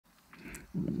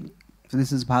So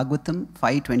this is Bhagavatam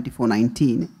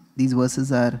 5:24-19. These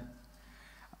verses are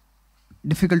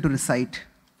difficult to recite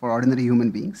for ordinary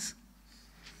human beings.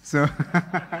 So,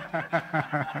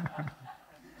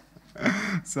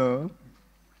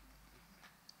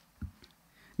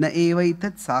 na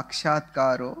evaitat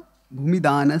sakshatkaro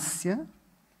bhumidanasya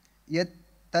yat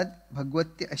tad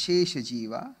bhagvatya ashesha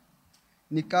jiva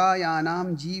nikayanam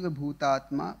jiva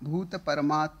bhutatma bhuta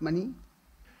paramatmani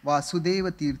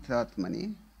vasudeva tirthatmane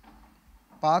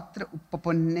patra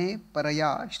uppapanne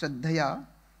paraya shraddhaya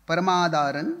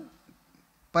paramadara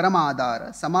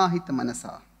samahita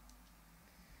manasa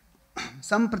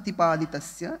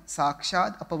sampratipadhitasya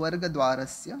sakshad apavarga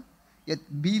dwarasya yat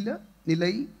bila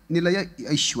nilaya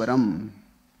aishwaram.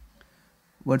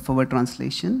 Word for word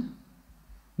translation.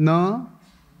 Na,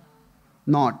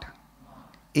 not.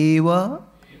 Eva,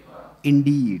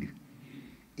 indeed.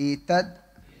 Etad,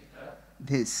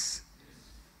 this.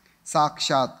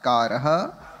 Sakshatkaraha,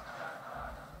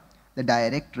 the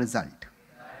direct result.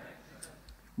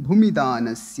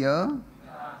 Bhumidanasya,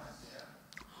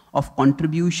 of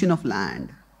contribution of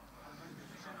land.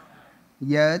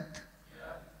 Yat,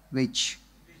 which.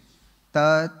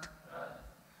 Tat,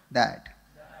 that.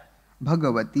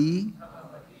 Bhagavati,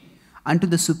 unto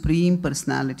the Supreme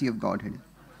Personality of Godhead.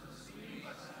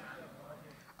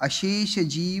 Ashesha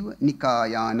Jeev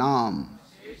Nikayanam,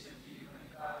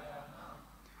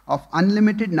 of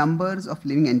unlimited numbers of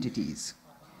living entities.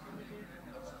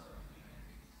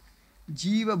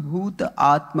 Jiva Bhuta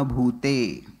Atma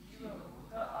Bhute,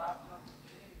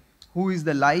 who is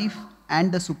the life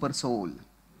and the super soul.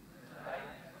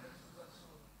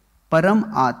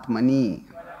 Param Atmani,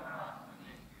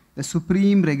 the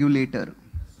supreme regulator.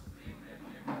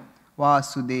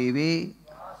 Vasudeve,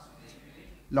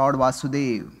 Lord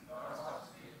Vasudev,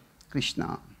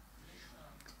 Krishna.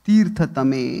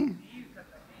 Tirthatame,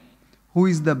 who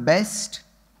is the best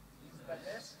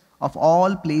of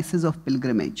all places of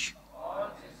pilgrimage.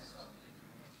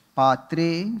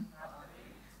 Patre,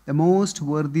 the most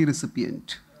worthy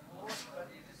recipient.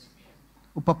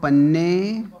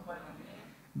 Upapanne,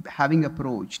 having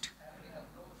approached.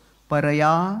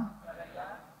 Paraya,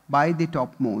 by the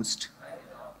topmost.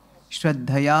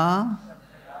 Shraddhaya,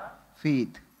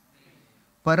 faith.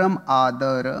 Param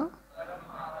Adara,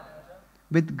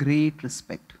 with great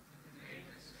respect.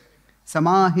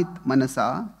 Samahit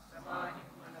Manasa,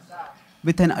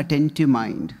 with an attentive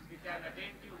mind.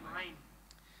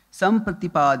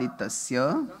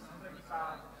 Sampratipadhitasya,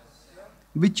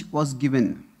 which was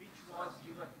given.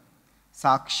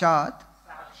 Sakshat,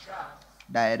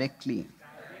 directly.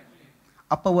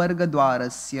 Apavarga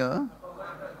dwarasya,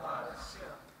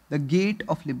 the gate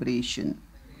of liberation.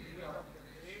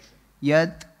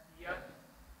 Yat,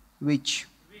 which.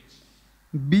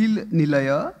 Bil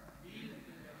nilaya,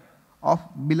 of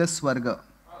Bilaswarga,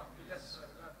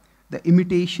 the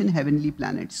imitation heavenly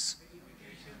planets.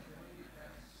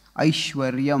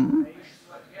 Aishwaryam,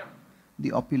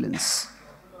 the opulence.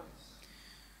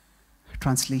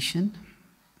 Translation.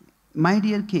 My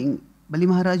dear king, Bali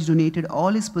Maharaj donated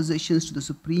all his possessions to the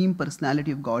Supreme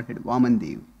Personality of Godhead,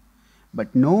 Vamandev.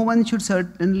 But one should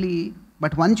certainly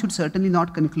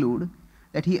not conclude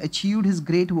that he achieved his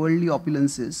great worldly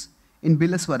opulences in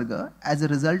Bilaswarga as a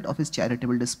result of his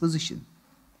charitable disposition.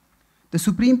 The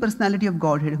Supreme Personality of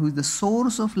Godhead, who is the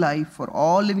source of life for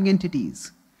all living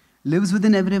entities, lives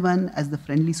within everyone as the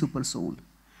friendly super soul,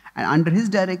 and under his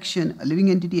direction, a living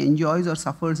entity enjoys or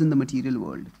suffers in the material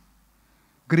world.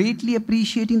 Greatly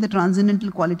appreciating the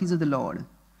transcendental qualities of the Lord,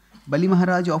 Bali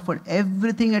Maharaj offered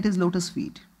everything at his lotus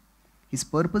feet. His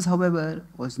purpose, however,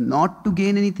 was not to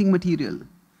gain anything material,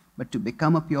 but to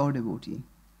become a pure devotee.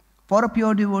 For a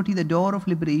pure devotee, the door of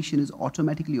liberation is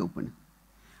automatically opened.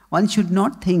 One should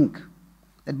not think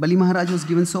that Bali Maharaj was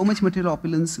given so much material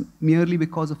opulence merely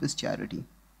because of his charity.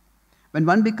 When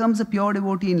one becomes a pure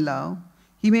devotee in love,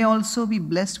 he may also be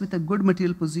blessed with a good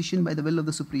material position by the will of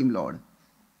the Supreme Lord.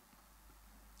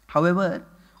 However,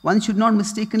 one should not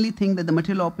mistakenly think that the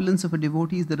material opulence of a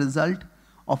devotee is the result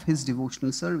of his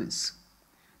devotional service.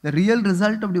 The real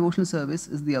result of devotional service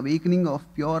is the awakening of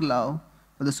pure love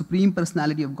for the Supreme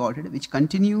Personality of Godhead, which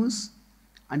continues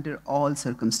under all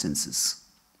circumstances.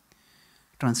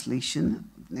 Translation,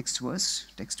 next verse,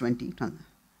 text 20,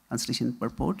 translation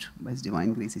purport by His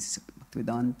Divine Grace,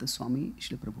 Bhaktivedanta Swami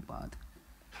Srila Prabhupada.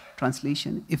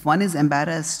 Translation, if one is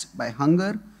embarrassed by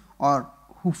hunger or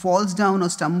who falls down or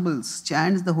stumbles,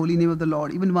 chants the holy name of the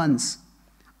Lord even once,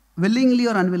 willingly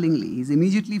or unwillingly, he is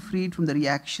immediately freed from the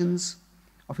reactions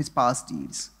of his past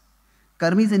deeds.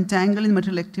 Karmis entangled in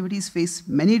material activities face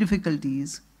many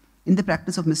difficulties in the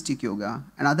practice of mystic yoga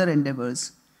and other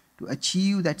endeavors to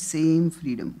achieve that same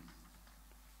freedom.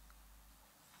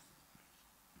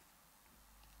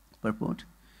 Purport.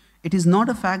 It is not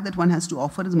a fact that one has to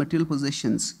offer his material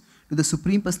possessions to the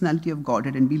Supreme Personality of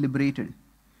Godhead and be liberated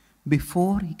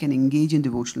before he can engage in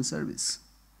devotional service.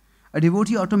 A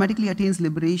devotee automatically attains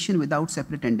liberation without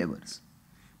separate endeavors.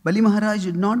 Bali Maharaj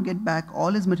did not get back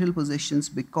all his material possessions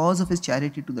because of his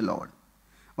charity to the Lord.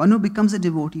 One who becomes a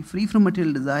devotee free from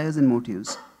material desires and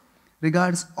motives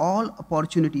regards all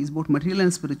opportunities, both material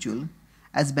and spiritual,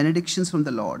 as benedictions from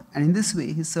the Lord, and in this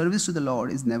way his service to the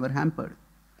Lord is never hampered.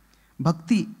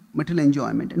 Bhakti, material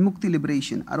enjoyment, and mukti,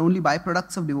 liberation, are only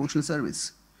byproducts of devotional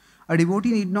service. A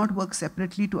devotee need not work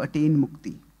separately to attain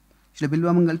mukti. Srila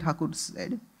Bilva Mangal Thakur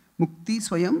said, Mukti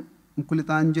swayam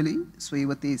mukulitanjali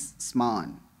swayavate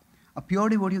sman. A pure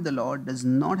devotee of the Lord does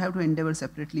not have to endeavor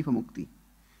separately for mukti,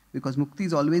 because mukti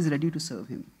is always ready to serve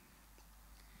him.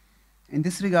 In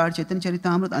this regard, Chaitanya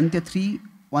Charitamrita Antya 3,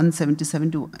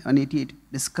 177 to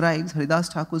 188 describes Haridas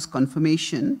Thakur's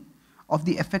confirmation of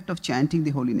the effect of chanting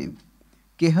the holy name.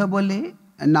 Keha bole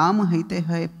naam haite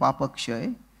hai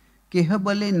papakshay, keha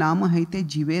bole naam haite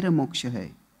jivera moksha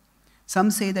hai. Some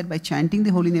say that by chanting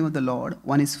the holy name of the Lord,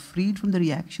 one is freed from the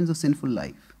reactions of sinful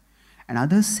life. And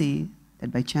others say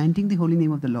that by chanting the holy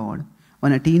name of the Lord,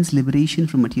 one attains liberation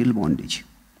from material bondage.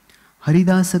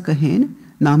 Haridasa kahen,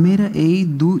 namera ei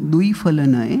dui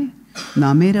falanae,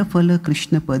 namera fala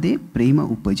Krishna pade prema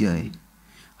upajaye.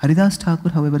 Haridas Thakur,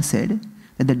 however, said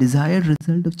that the desired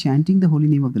result of chanting the holy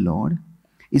name of the Lord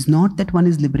is not that one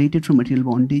is liberated from material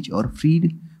bondage or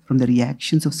freed from the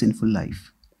reactions of sinful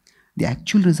life. The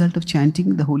actual result of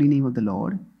chanting the holy name of the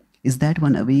Lord is that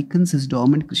one awakens his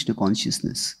dormant Krishna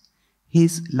consciousness,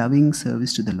 his loving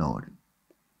service to the Lord.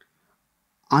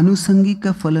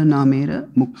 Anusangika phala namera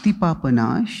mukti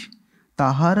papanash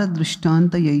tahara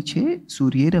drishtanta yaiche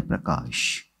suryera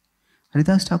prakash.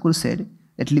 Haridas Thakur said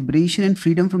that liberation and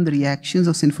freedom from the reactions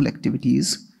of sinful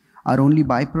activities are only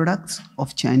byproducts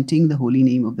of chanting the holy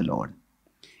name of the Lord.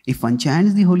 If one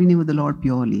chants the holy name of the Lord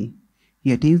purely,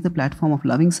 he attains the platform of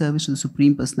loving service to the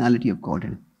Supreme Personality of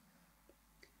Godhead.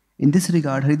 In this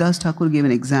regard, Haridas Thakur gave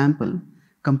an example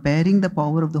comparing the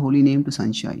power of the holy name to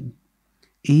sunshine.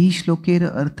 Ehi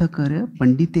shlokera artha kara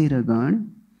panditera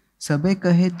gan, sabe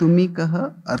kahe tumi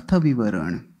kaha artha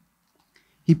vivaran.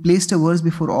 He placed a verse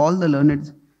before all the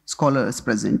learned scholars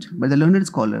present, but the learned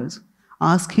scholars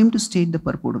asked him to state the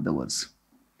purport of the verse.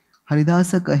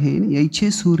 Haridasa kahen yaiche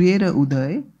suryera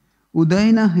uday,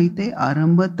 Udayana haite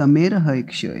aramba tamera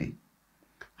haikshay.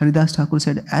 Haridas Thakur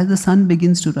said, as the sun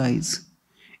begins to rise,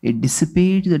 it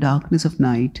dissipates the darkness of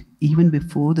night even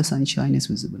before the sunshine is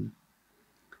visible.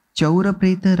 Chaura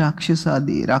preta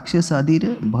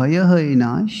rakshasadir bhaya hai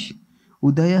nash,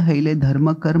 udaya haile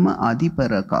dharma karma adi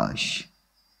parakash.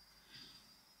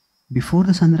 Before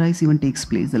the sunrise even takes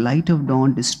place, the light of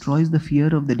dawn destroys the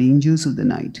fear of the dangers of the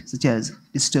night, such as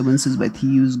disturbances by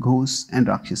thieves, ghosts, and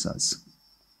rakshasas.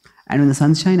 And when the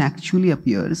sunshine actually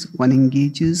appears, one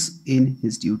engages in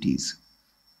his duties.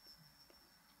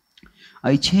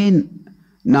 Aiche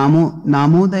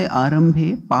namoday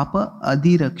arambhe papa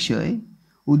adirakshay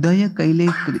udaya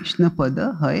kaile Krishna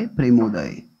pada hai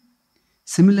premoday.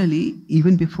 Similarly,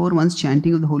 even before one's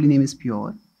chanting of the holy name is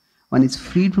pure, one is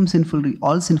freed from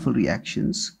all sinful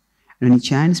reactions, and when he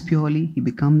chants purely, he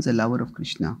becomes a lover of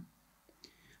Krishna.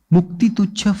 Mukti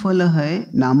tuchha phala hai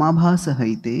namabhasa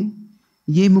haite,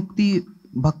 ye mukti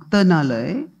bhakta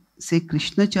nalay se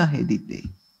Krishna chahe dite.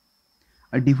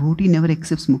 A devotee never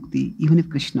accepts mukti even if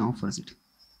Krishna offers it.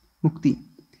 Mukti,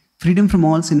 freedom from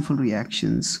all sinful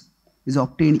reactions, is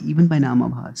obtained even by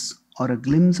namabhas, or a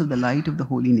glimpse of the light of the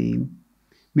holy name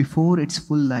before its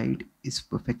full light is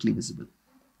perfectly visible.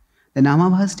 The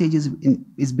namabhas stage is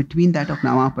between that of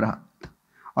namaprahat,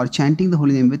 or chanting the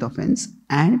holy name with offense,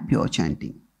 and pure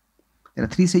chanting. There are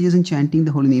 3 stages in chanting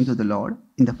the holy names of the Lord.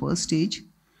 In the first stage,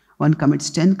 one commits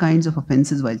 10 kinds of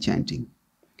offenses while chanting.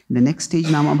 In the next stage,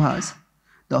 namabhas,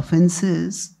 the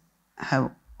offenses have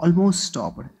almost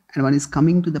stopped and one is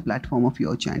coming to the platform of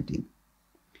pure chanting.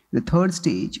 In the third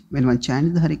stage, when one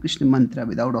chants the Hare Krishna mantra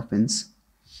without offense,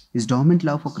 his dormant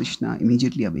love for Krishna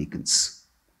immediately awakens.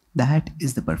 That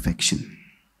is the perfection.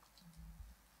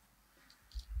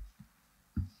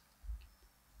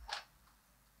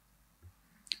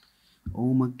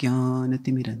 Om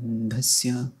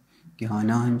Jnanatimirandhasya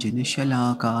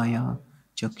Jnananjanashalakaya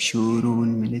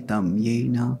Chakshurunmilitam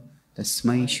Yena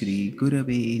Tasmai Shri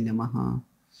Gurave Namaha.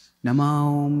 Nama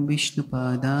Om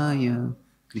Vishnupadaya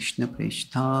Krishna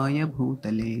Preshthaya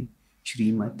Bhutale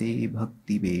Srimate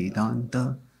Bhakti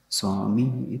Vedanta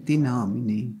Swami Iti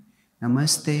Namine.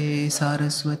 Namaste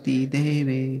Saraswati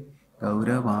Deve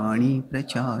गौरवाणी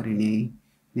प्रचारिणे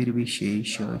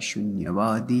निर्विशेष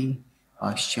शून्यवादी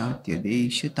पाश्चात्य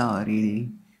देश तारिणे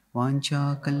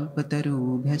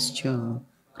वाञ्छाकल्पतरुभ्यश्च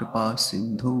कृपा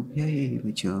सिन्धुभ्य एव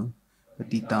च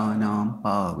पतितानां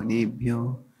पावनेभ्यो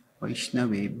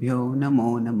वैष्णवेभ्यो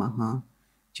नमो नमः।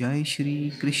 जय श्री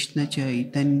कृष्ण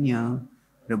चैतन्य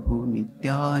प्रभु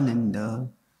नित्यानंद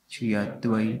श्री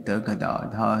अद्वैत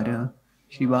गदाधर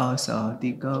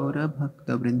श्रीवासादि गौर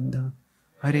भक्तवृंद।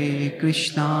 हरे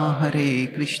कृष्णा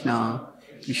कृष्णा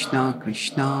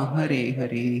कृष्णा हरे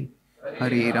हरे,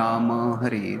 हरे Ram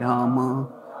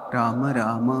Ram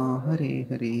Ram Hare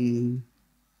Hare.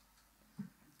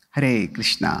 Hare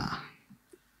Krishna.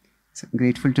 So I'm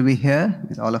grateful to be here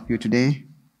with all of you today.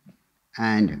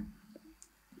 And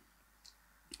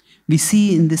we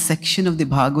see in this section of the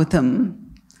Bhagavatam,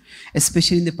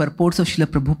 especially in the purports of Srila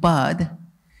Prabhupada,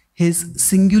 his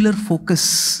singular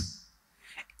focus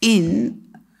in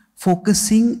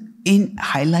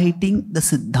highlighting the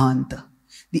Siddhanta,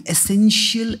 the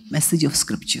essential message of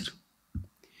scripture.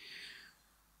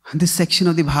 This section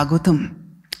of the Bhagavatam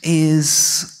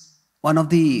is one of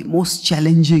the most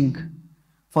challenging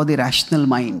for the rational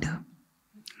mind.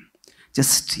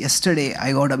 Just yesterday,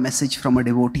 I got a message from a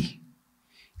devotee.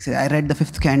 He said, I read the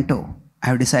 5th canto. I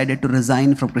have decided to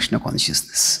resign from Krishna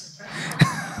consciousness.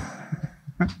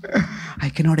 I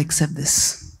cannot accept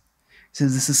this. He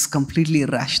says, this is completely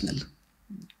irrational.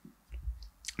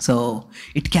 So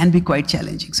it can be quite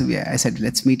challenging. So I said,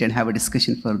 let's meet and have a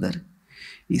discussion further.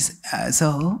 This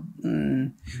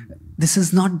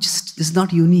is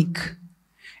not unique.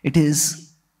 It is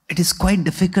quite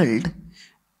difficult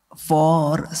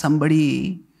for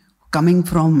somebody coming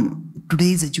from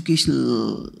today's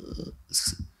educational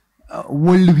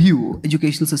worldview,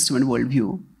 educational system and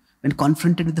worldview, when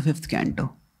confronted with the 5th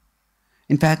canto.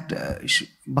 In fact,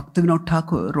 Bhaktivinoda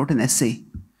Thakur wrote an essay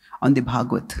on the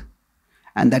Bhagavat,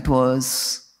 and that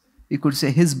was, you could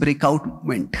say, his breakout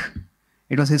moment.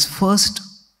 It was his first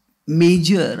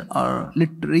major or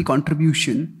literary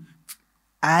contribution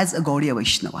as a Gaudiya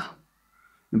Vaishnava.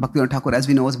 Bhaktivinoda Thakur, as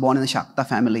we know, was born in a Shakta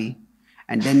family,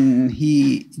 and then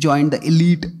he joined the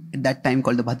elite at that time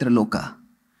called the Bhadraloka.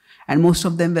 And most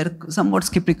of them were somewhat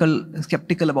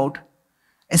skeptical about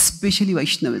especially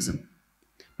Vaishnavism.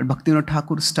 But Bhaktivinoda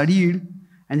Thakur studied,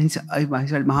 and he studied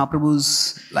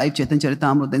Mahaprabhu's life, Chaitanya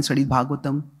Charan, then studied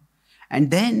Bhagavatam.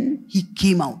 And then he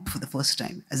came out for the first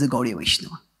time as a Gaudiya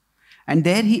Vaishnava. And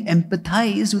there he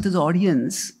empathized with his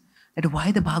audience that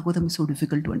why the Bhagavatam is so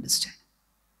difficult to understand.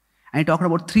 And he talked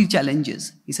about 3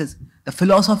 challenges. He says, the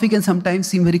philosophy can sometimes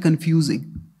seem very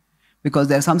confusing because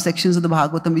there are some sections of the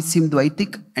Bhagavatam which seem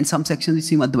Dvaitic and some sections which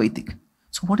seem Advaitic.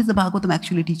 So what is the Bhagavatam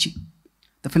actually teaching?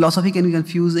 The philosophy can be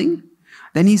confusing.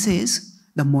 Then he says,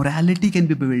 the morality can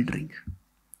be bewildering,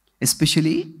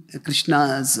 especially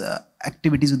Krishna's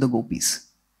activities with the gopis.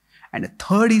 And the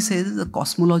third, he says, the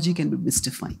cosmology can be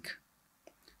mystifying.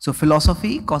 So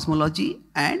philosophy, cosmology,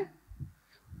 and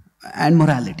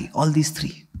morality, all these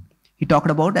 3. He talked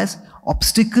about as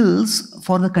obstacles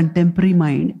for the contemporary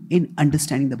mind in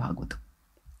understanding the Bhagavatam.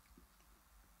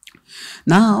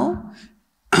 Now,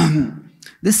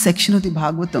 this section of the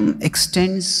Bhagavatam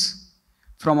extends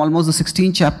from almost the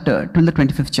 16th chapter till the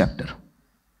 25th chapter.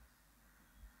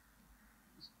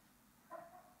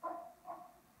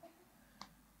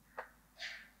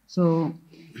 So,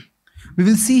 we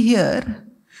will see here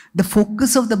the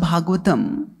focus of the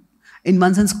Bhagavatam, in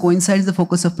one sense, coincides the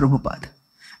focus of Prabhupada.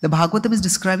 The Bhagavatam is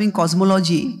describing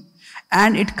cosmology,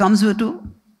 and it comes to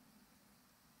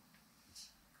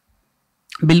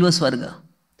Bilva Swarga.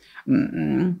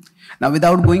 Now,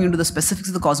 without going into the specifics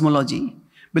of the cosmology,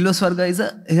 Bilva Swarga is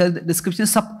a description of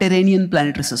subterranean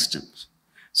planetary systems.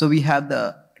 So we have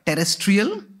the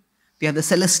terrestrial, we have the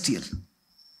celestial,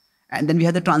 and then we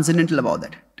have the transcendental above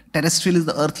that. Terrestrial is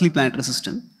the earthly planetary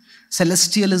system.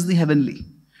 Celestial is the heavenly.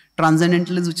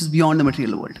 Transcendental is which is beyond the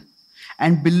material world.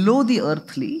 And below the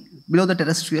earthly, below the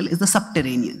terrestrial, is the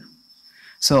subterranean.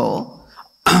 So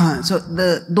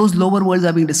those lower worlds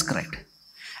are being described.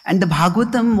 And the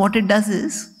Bhagavatam, what it does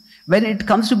is, when it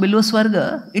comes to Bilva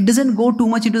Swarga, it doesn't go too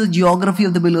much into the geography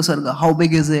of the Bilva Swarga. How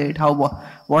big is it?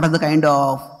 What are the kind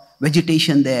of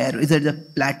vegetation there? Is it a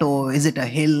plateau? Is it a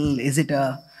hill?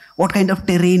 What kind of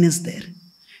terrain is there?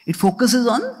 It focuses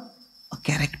on a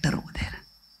character over there.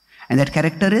 And that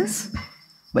character is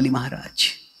Bali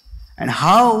Maharaj. And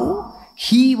how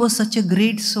he was such a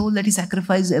great soul that he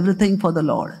sacrificed everything for the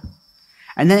Lord.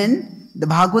 And then the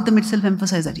Bhagavatam itself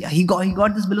emphasized that, yeah, he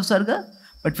got this Bilva Swarga,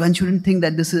 but one shouldn't think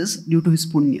that this is due to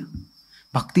his punya.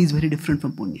 Bhakti is very different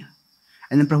from punya.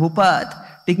 And then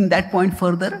Prabhupada, taking that point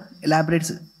further,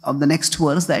 elaborates of the next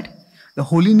verse that The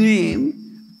holy name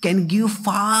can give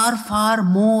far, far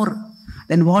more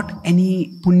than what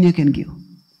any punya can give.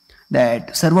 That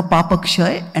sarva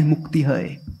papakshay and mukti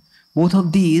hai. Both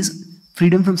of these,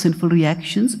 freedom from sinful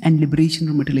reactions and liberation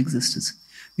from material existence.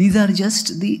 These are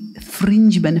just the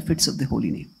fringe benefits of the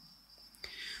holy name.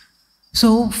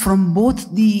 So from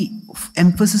both the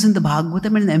emphasis in the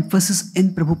Bhagavatam and the emphasis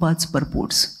in Prabhupada's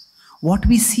purports, what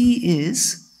we see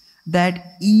is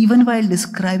that even while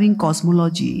describing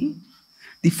cosmology,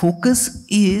 the focus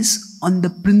is on the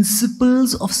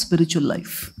principles of spiritual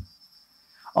life,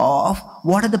 of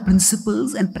what are the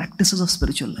principles and practices of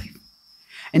spiritual life.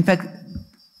 In fact,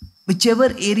 whichever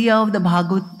area of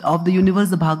the universe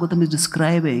the Bhagavatam is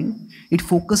describing, it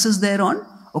focuses there on,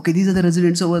 okay, these are the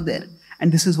residents over there,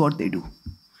 and this is what they do.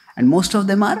 And most of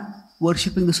them are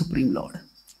worshipping the Supreme Lord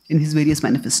in his various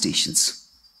manifestations.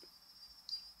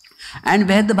 And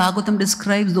where the Bhagavatam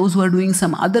describes those who are doing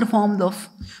some other form of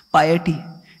piety,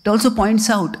 it also points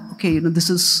out, okay, this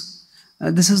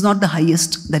is not the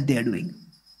highest that they are doing.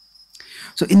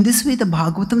 So in this way, the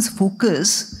Bhagavatam's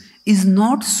focus is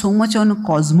not so much on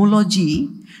cosmology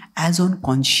as on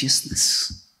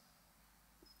consciousness.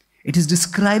 It is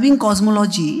describing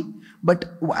cosmology, but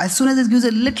as soon as it gives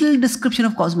a little description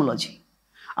of cosmology,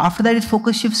 after that its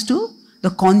focus shifts to the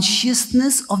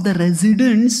consciousness of the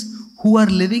residents who are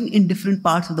living in different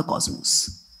parts of the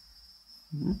cosmos.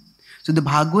 So the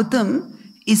Bhagavatam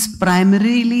is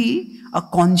primarily a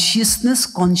conscious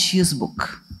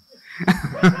book.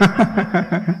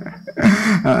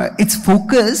 Its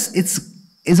focus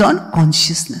is on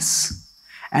consciousness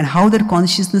and how that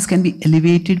consciousness can be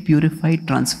elevated, purified,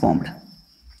 transformed.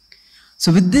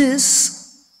 So with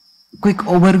this quick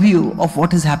overview of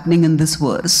what is happening in this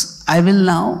verse, I will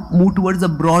now move towards the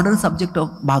broader subject of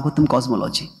Bhagavatam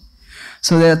cosmology.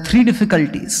 So there are three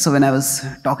difficulties. So when I was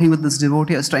talking with this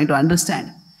devotee, I was trying to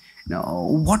understand,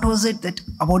 what was it that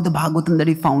about the Bhagavatam that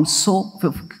he found so,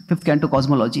 fifth canto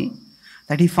cosmology,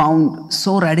 that he found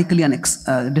so radically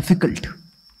difficult.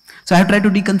 So I have tried to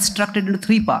deconstruct it into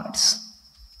three parts.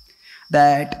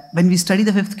 That when we study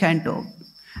the fifth canto,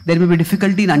 there may be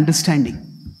difficulty in understanding.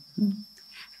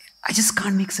 I just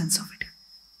can't make sense of it.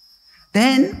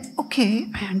 Then, okay,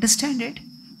 I understand it,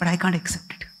 but I can't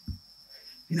accept it.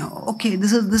 Okay,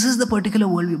 this is the particular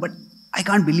worldview, but I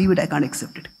can't believe it, I can't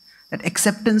accept it. That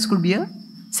acceptance could be a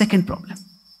second problem.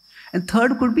 And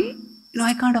third could be,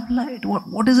 I can't apply it.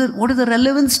 What is the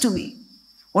relevance to me?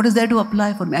 What is there to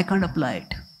apply for me? I can't apply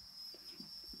it.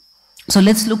 So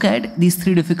let's look at these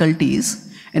three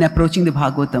difficulties in approaching the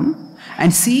Bhagavatam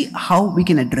and see how we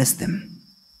can address them.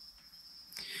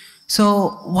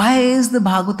 So why is the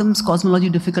Bhagavatam's cosmology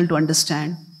difficult to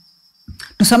understand?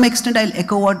 To some extent, I'll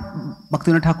echo what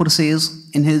Bhaktivinoda Thakur says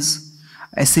in his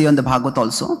essay on the Bhagavad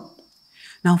also.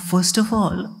 Now, first of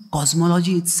all,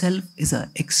 cosmology itself is an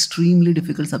extremely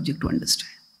difficult subject to understand.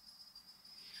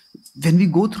 When we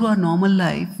go through our normal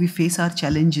life, we face our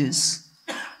challenges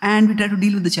and we try to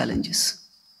deal with the challenges.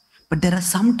 But there are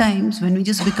some times when we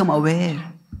just become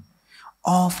aware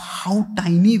of how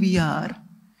tiny we are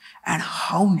and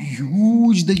how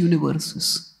huge the universe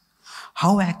is.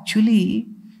 How actually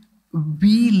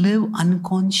we live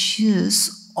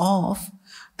unconscious of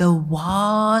the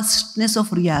vastness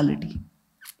of reality.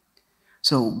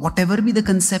 So whatever be the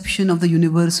conception of the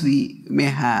universe we may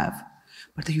have,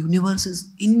 but the universe is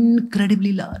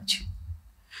incredibly large.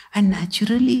 And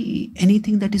naturally,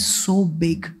 anything that is so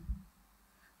big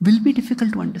will be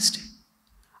difficult to understand.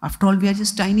 After all, we are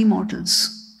just tiny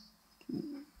mortals.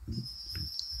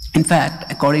 In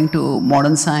fact, according to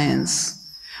modern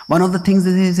science, one of the things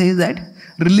that they say is that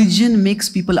religion makes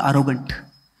people arrogant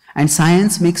and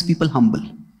science makes people humble.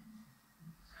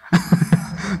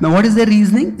 Now, what is their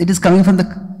reasoning? It is coming from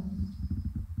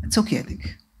it's okay, I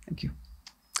think. Thank you.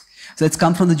 So it's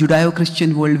come from the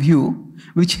Judeo-Christian worldview,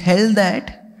 which held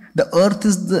that the earth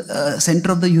is the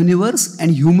center of the universe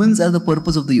and humans are the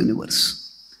purpose of the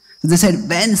universe. So they said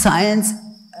when science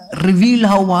revealed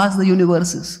how vast the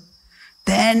universe is,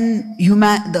 then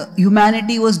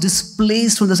humanity was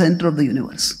displaced from the center of the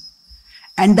universe.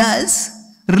 And thus,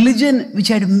 religion, which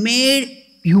had made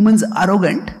humans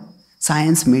arrogant,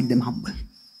 science made them humble.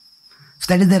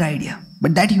 So that is their idea.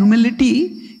 But that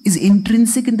humility is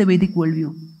intrinsic in the Vedic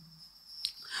worldview.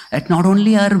 That not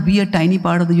only are we a tiny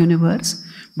part of the universe,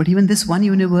 but even this one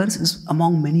universe is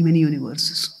among many, many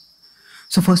universes.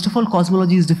 So first of all,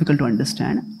 cosmology is difficult to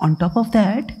understand. On top of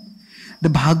that, the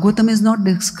Bhagavatam is not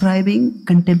describing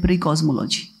contemporary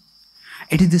cosmology.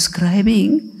 It is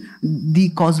describing the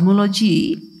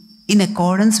cosmology in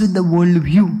accordance with the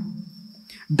worldview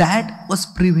that was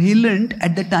prevalent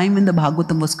at the time when the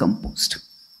Bhagavatam was composed.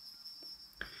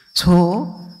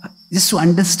 So, just to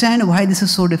understand why this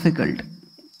is so difficult,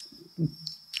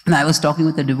 and I was talking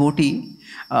with a devotee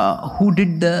who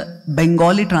did the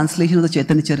Bengali translation of the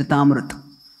Chaitanya Charan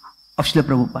of Srila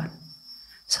Prabhupada.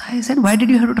 So I said, why did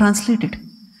you have to translate it?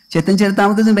 Chaitanya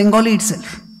Charan is in Bengali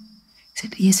itself.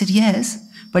 He said, yes,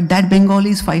 but that Bengali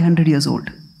is 500 years old.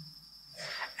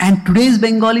 And today's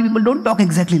Bengali people don't talk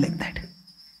exactly like that.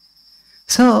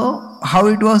 So, how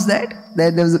it was that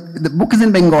there was the book is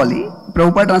in Bengali,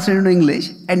 Prabhupada translated into English,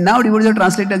 and now devotees have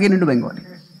translated again into Bengali.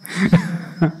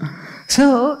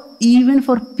 So, even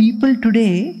for people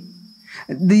today,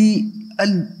 the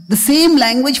same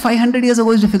language 500 years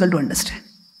ago is difficult to understand.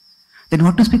 Then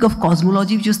what to speak of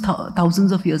cosmology, which is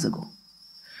thousands of years ago.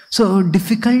 So,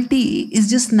 difficulty is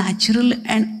just natural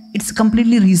and it's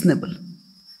completely reasonable.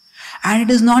 And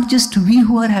it is not just we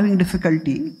who are having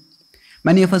difficulty.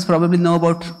 Many of us probably know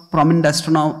about prominent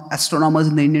astronomers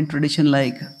in the Indian tradition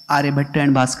like Aryabhatta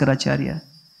and Bhaskaracharya.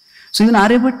 So even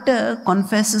Aryabhatta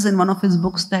confesses in one of his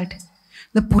books that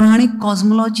the Puranic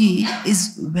cosmology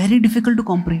is very difficult to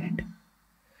comprehend.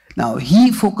 Now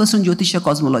he focused on Jyotisha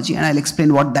cosmology, and I'll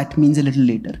explain what that means a little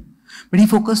later. But he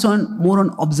focused more on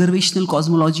observational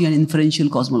cosmology and inferential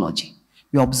cosmology.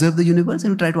 We observe the universe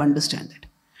and we try to understand it.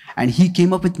 And he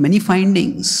came up with many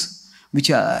findings which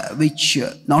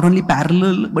not only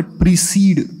parallel but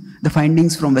precede the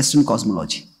findings from Western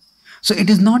cosmology. So it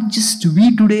is not just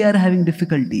we today are having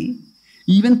difficulty.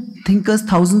 Even thinkers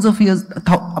thousands of years,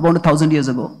 about 1,000 years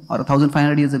ago or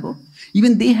 1,500 years ago,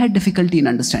 even they had difficulty in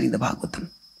understanding the Bhagavatam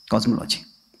cosmology.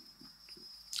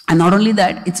 And not only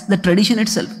that, it's the tradition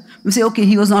itself. We say, okay,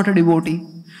 he was not a devotee.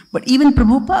 But even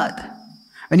Prabhupada,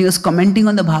 when he was commenting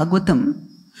on the Bhagavatam,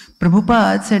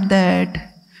 Prabhupada said that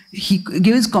he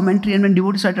gave his commentary, and when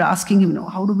devotees started asking him,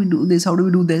 how do we do this, how do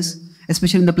we do this,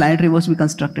 especially in the planetary verse we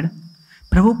constructed,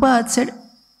 Prabhupada said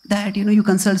that, you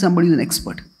consult somebody who's an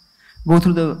expert. Go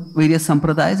through the various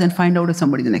sampradayas and find out if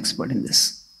somebody is an expert in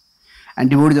this. And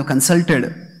devotees have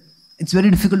consulted. It's very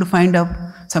difficult to find out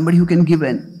somebody who can give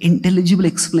an intelligible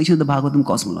explanation of the Bhagavatam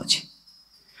cosmology.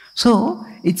 So,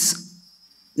 it's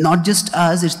not just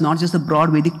us, it's not just the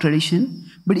broad Vedic tradition,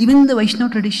 but even in the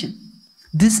Vaishnava tradition,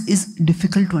 this is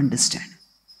difficult to understand.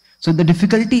 So the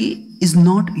difficulty is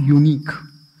not unique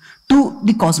to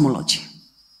the cosmology,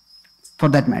 for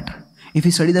that matter. If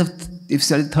you study the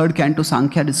third canto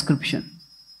Sankhya description,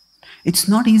 it's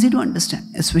not easy to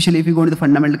understand, especially if you go into the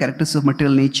fundamental characteristics of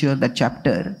material nature, that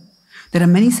chapter. There are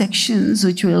many sections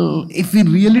which will, if we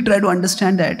really try to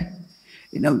understand that,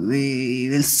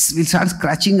 we'll start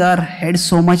scratching our head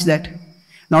so much that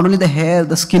not only the hair,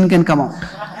 the skin can come out.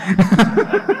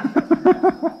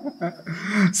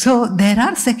 So there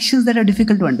are sections that are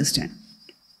difficult to understand.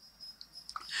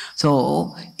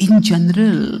 So in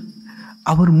general,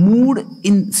 our mood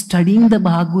in studying the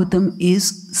Bhagavatam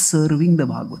is serving the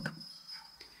Bhagavatam.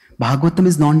 Bhagavatam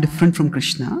is non-different from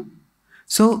Krishna.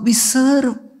 So we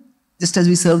serve, just as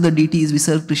we serve the deities, we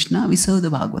serve Krishna, we serve the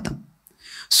Bhagavatam.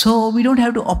 So we don't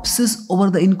have to obsess over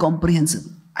the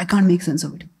incomprehensible. I can't make sense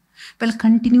of it. Well,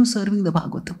 continue serving the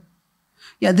Bhagavatam.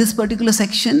 Yeah, this particular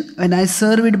section, when I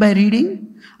serve it by reading,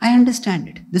 I understand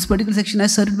it. This particular section I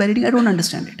serve it by reading, I don't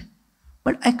understand it.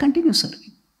 But I continue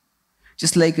serving.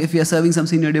 Just like if we are serving some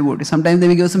senior devotee, sometimes they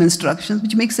may give us some instructions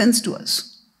which make sense to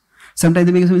us. Sometimes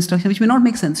they may give some instructions which may not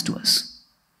make sense to us.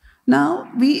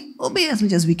 Now, we obey as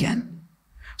much as we can.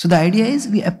 So the idea is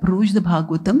we approach the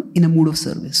Bhagavatam in a mood of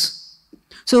service.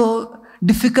 So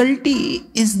difficulty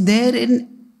is there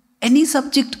in any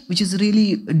subject which is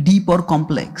really deep or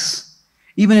complex.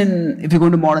 Even if you go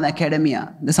to modern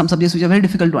academia, there are some subjects which are very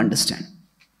difficult to understand.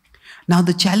 Now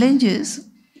the challenge is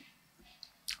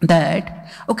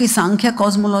that, okay, Sankhya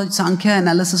cosmology, Sankhya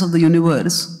analysis of the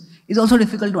universe is also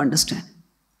difficult to understand.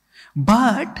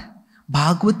 But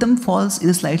Bhagavatam falls in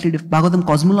a slightly different, Bhagavatam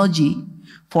cosmology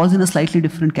falls in a slightly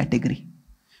different category.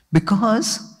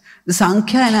 Because the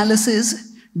Sankhya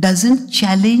analysis doesn't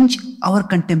challenge our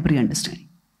contemporary understanding.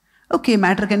 Okay,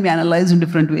 matter can be analyzed in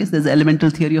different ways. There's the elemental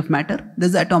theory of matter,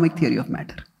 there's the atomic theory of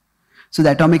matter. So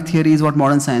the atomic theory is what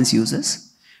modern science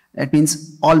uses. That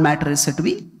means all matter is said to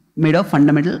be made of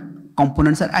fundamental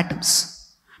components are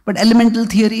atoms. But elemental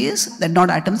theory is that not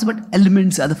atoms but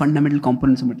elements are the fundamental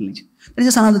components of material nature. That is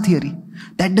just another theory.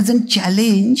 That doesn't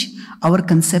challenge our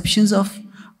conceptions of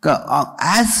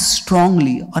as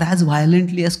strongly or as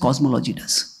violently as cosmology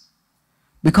does.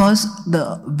 Because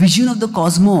the vision of the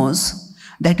cosmos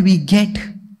that we get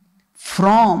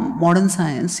from modern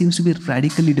science seems to be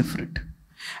radically different.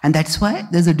 And that's why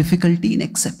there's a difficulty in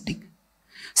accepting.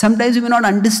 Sometimes you may not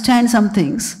understand some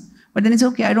things, but then it's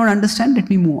okay, I don't understand, let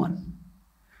me move on.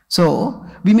 So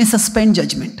we may suspend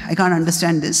judgment. I can't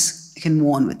understand this. I can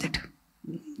move on with it.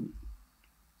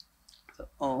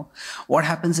 So, what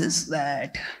happens is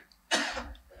that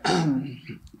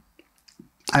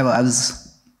I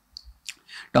was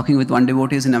talking with one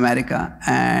devotee in America,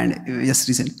 and just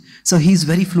recently. So he's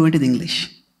very fluent in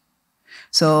English.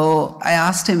 So I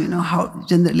asked him, how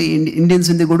generally Indians,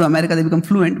 when they go to America, they become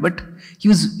fluent, but he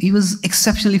was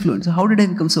exceptionally fluent. So how did I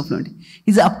become so fluent?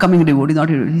 He's an upcoming devotee, not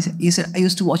a devotee. He said, I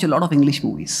used to watch a lot of English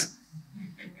movies.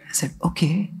 I said,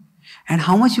 okay. And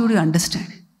how much would you understand?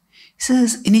 He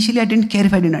says, initially I didn't care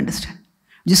if I didn't understand.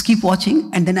 Just keep watching,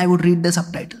 and then I would read the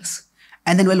subtitles.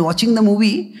 And then while watching the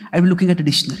movie, I would be looking at a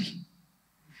dictionary.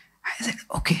 I said,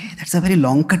 okay, that's a very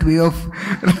long cut way of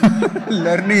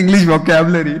learning English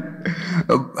vocabulary.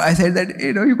 I said that,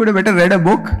 you could have better read a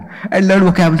book and learn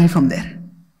vocabulary from there.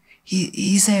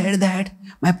 He said that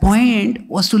my point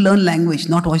was to learn language,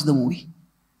 not watch the movie.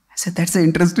 I said, that's an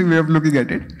interesting way of looking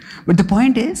at it. But the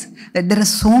point is that there are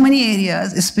so many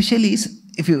areas, especially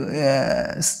if you,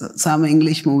 some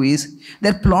English movies,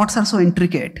 their plots are so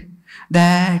intricate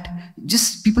that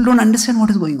just people don't understand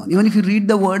what is going on. Even if you read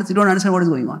the words, you don't understand what is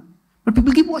going on. But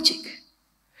people keep watching.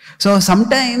 So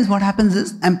sometimes what happens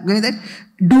is, I'm going that,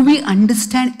 do we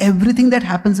understand everything that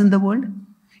happens in the world?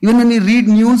 Even when we read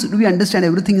news, do we understand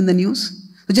everything in the news?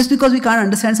 So just because we can't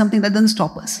understand something, that doesn't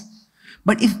stop us.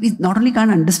 But if we not only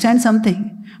can't understand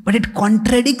something, but it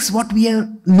contradicts what we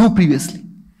know previously,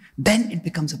 then it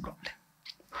becomes a problem.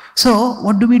 So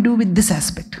what do we do with this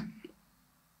aspect?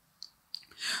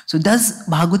 So does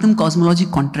Bhagavatam cosmology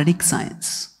contradict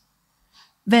science?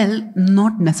 Well,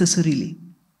 not necessarily.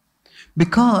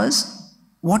 Because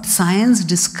what science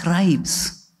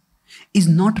describes is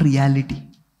not reality.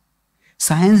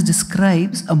 Science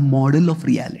describes a model of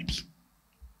reality.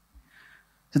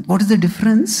 So what is the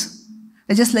difference?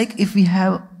 It's just like if we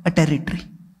have a territory.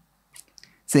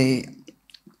 Say,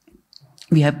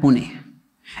 we have Pune.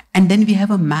 And then we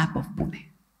have a map of Pune.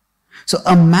 So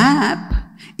a map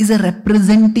is a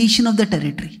representation of the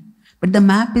territory. But the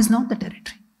map is not the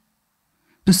territory.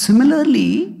 So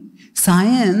similarly,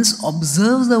 science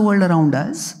observes the world around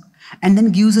us and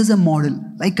then gives us a model,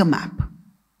 like a map.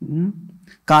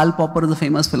 Karl Popper, the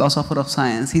famous philosopher of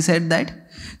science, he said that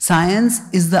science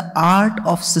is the art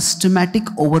of systematic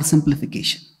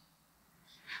oversimplification.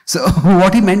 So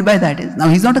what he meant by that is, now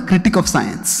he's not a critic of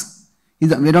science.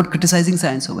 We're not criticizing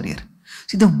science over here.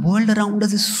 See, the world around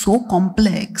us is so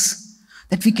complex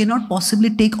that we cannot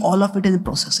possibly take all of it and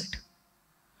process it.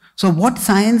 So what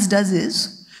science does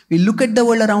is, we look at the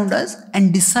world around us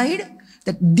and decide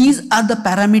that these are the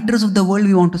parameters of the world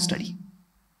we want to study.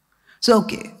 So,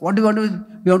 okay, what do we want to do?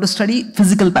 We want to study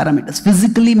physical parameters,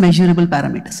 physically measurable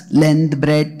parameters, length,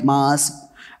 breadth, mass,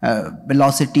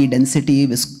 velocity, density,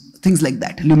 things like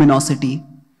that, luminosity.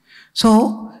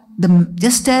 So,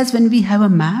 just as when we have a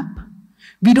map,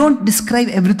 we don't describe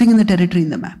everything in the territory in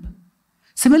the map.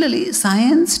 Similarly,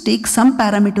 science takes some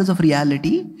parameters of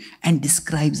reality and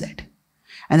describes it.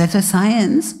 And that's why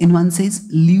science, in one sense,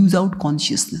 leaves out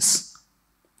consciousness.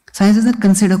 Science doesn't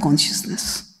consider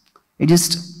consciousness. It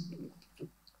just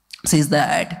says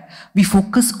that we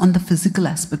focus on the physical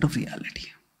aspect of reality.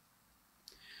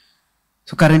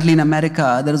 So currently in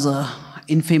America, there is an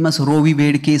infamous Roe v.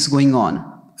 Wade case going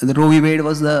on. The Roe v. Wade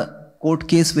was the court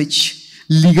case which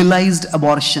legalized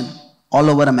abortion all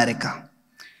over America.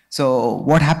 So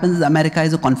what happens is America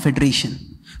is a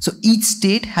confederation. So each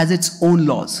state has its own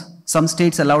laws. Some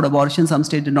states allowed abortion, some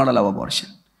states did not allow abortion.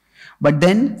 But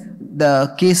then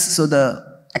the case, so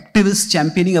the activists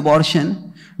championing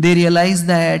abortion, they realized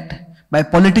that by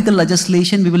political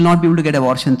legislation, we will not be able to get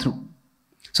abortion through.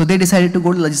 So they decided to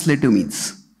go to legislative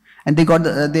means. And they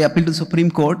appealed to the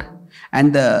Supreme Court,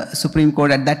 and the Supreme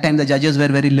Court, at that time, the judges were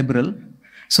very liberal.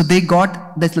 So they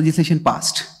got this legislation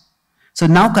passed. So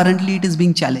now currently it is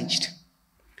being challenged.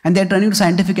 And they're turning to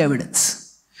scientific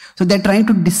evidence. So they're trying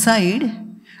to decide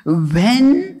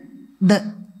when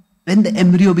the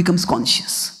embryo becomes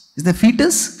conscious. Is the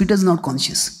fetus? Fetus is not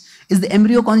conscious. Is the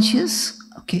embryo conscious?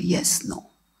 Okay, yes, no.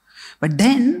 But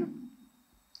then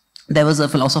there was a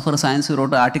philosopher of science who wrote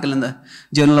an article in the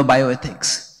Journal of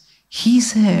Bioethics. He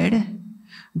said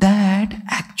that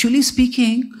actually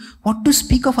speaking, what to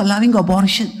speak of allowing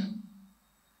abortion?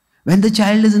 When the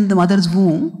child is in the mother's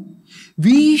womb,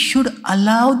 we should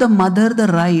allow the mother the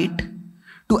right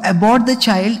to abort the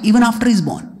child even after he's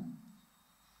born.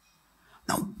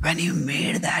 Now, when he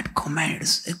made that comment,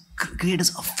 it created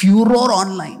a furor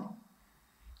online.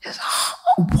 Yes,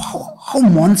 how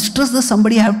monstrous does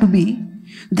somebody have to be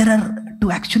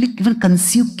to actually even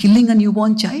conceive killing a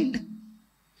newborn child?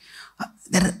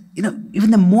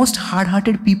 Even the most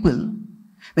hard-hearted people,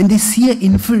 When they see an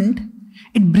infant,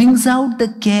 it brings out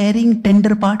the caring,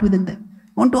 tender part within them.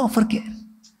 Want to offer care.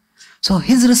 So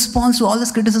his response to all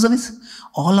this criticism is,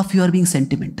 all of you are being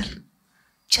sentimental.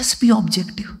 Just be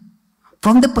objective.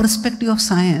 From the perspective of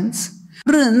science,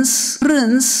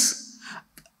 difference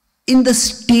in the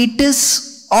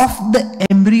status of the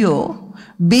embryo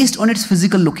based on its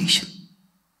physical location.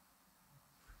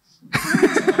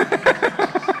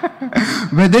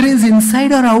 Whether it's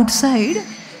inside or outside,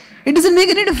 it doesn't make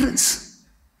any difference.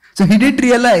 So he did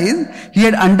realize he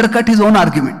had undercut his own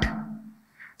argument.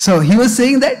 So he was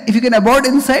saying that if you can abort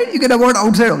inside, you can abort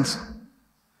outside also.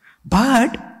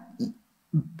 But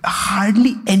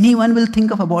hardly anyone will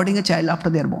think of aborting a child after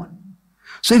they are born.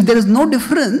 So if there is no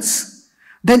difference,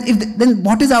 then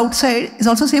what is outside is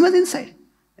also same as inside.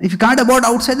 If you can't abort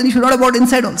outside, then you should not abort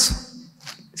inside also.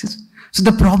 So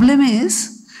the problem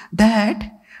is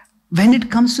that when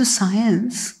it comes to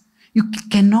science, you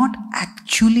cannot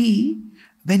actually,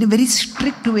 in a very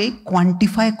strict way,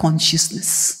 quantify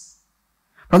consciousness.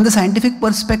 From the scientific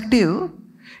perspective,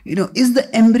 is the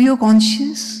embryo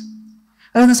conscious?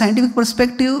 From the scientific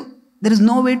perspective, there is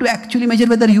no way to actually measure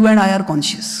whether you and I are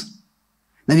conscious.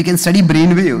 Now we can study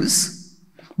brain waves,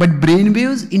 but brain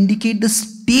waves indicate the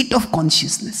state of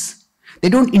consciousness. They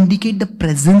don't indicate the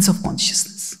presence of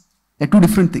consciousness. They're two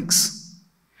different things.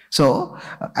 So,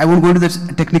 I won't go into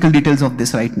the technical details of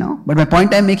this right now, but my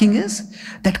point I'm making is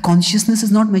that consciousness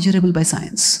is not measurable by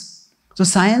science. So,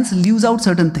 science leaves out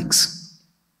certain things.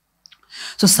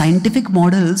 So, scientific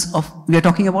models we are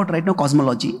talking about right now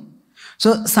cosmology.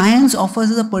 So, science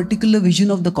offers us a particular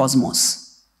vision of the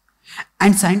cosmos.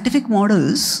 And scientific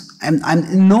models, I'm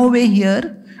in no way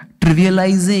here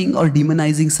trivializing or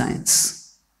demonizing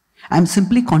science. I'm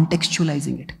simply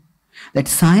contextualizing it. That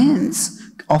science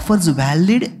offers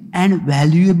valid and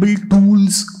valuable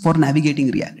tools for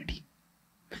navigating reality.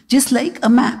 Just like a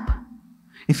map.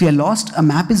 If you are lost, a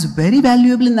map is very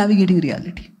valuable in navigating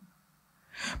reality.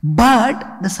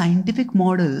 But the scientific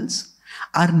models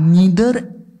are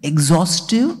neither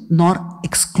exhaustive nor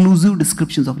exclusive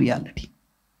descriptions of reality.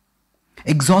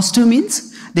 Exhaustive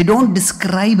means they don't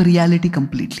describe reality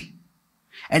completely.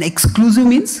 And exclusive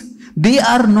means they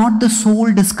are not the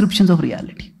sole descriptions of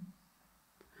reality.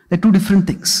 They're two different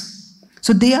things.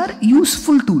 So they are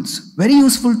useful tools, very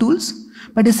useful tools,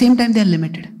 but at the same time they are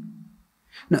limited.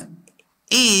 Now,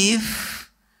 if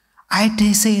I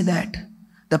say that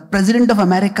the President of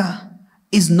America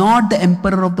is not the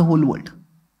emperor of the whole world,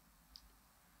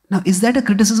 now is that a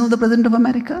criticism of the President of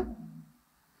America?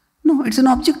 No, it's an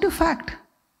objective fact.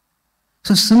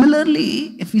 So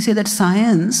similarly, if we say that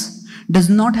science does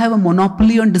not have a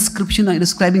monopoly on description or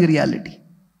describing reality,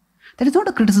 that is not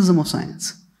a criticism of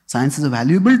science. Science is a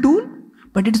valuable tool,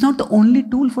 but it is not the only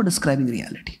tool for describing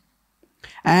reality.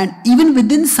 And even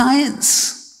within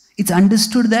science, it's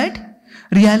understood that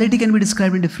reality can be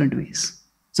described in different ways.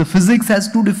 So physics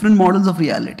has two different models of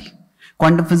reality,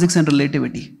 quantum physics and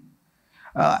relativity.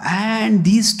 And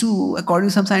these two, according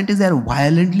to some scientists, they are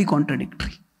violently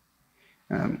contradictory.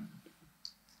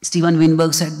 Steven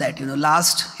Weinberg said that,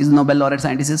 he's a Nobel laureate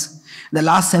scientist, the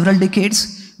last several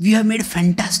decades, we have made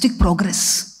fantastic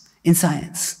progress in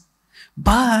science.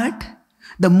 But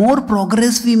the more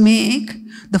progress we make,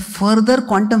 the further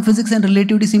quantum physics and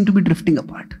relativity seem to be drifting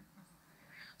apart.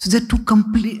 So they're two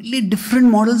completely different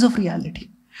models of reality.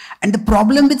 And the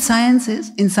problem with science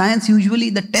is, in science usually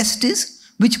the test is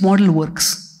which model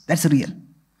works. That's real.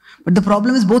 But the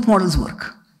problem is both models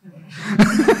work.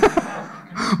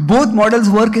 Both models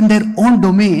work in their own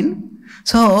domain.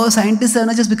 So scientists have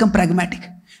not just become pragmatic.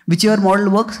 Whichever model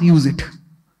works, use it.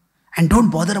 And don't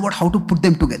bother about how to put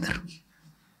them together.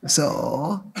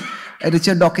 So,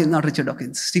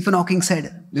 Stephen Hawking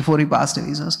said before he passed away,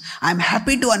 he says, I'm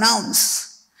happy to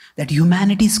announce that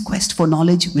humanity's quest for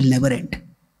knowledge will never end.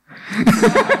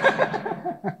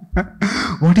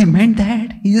 What he meant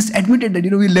that, he just admitted that,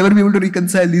 we'll never be able to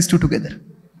reconcile these two together.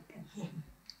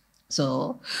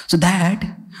 So that,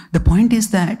 the point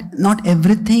is that not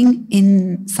everything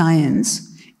in science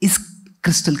is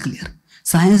crystal clear.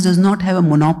 Science does not have a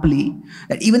monopoly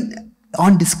that even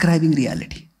on describing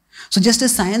reality. So just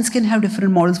as science can have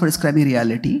different models for describing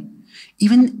reality,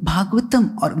 even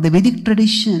Bhagavatam or the Vedic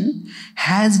tradition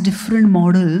has different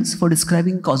models for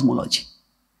describing cosmology.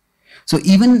 So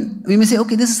even we may say,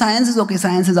 okay, science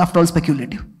is after all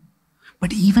speculative.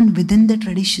 But even within the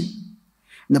tradition,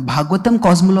 the Bhagavatam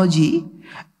cosmology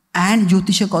and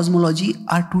Jyotisha cosmology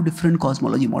are two different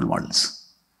cosmology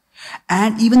models.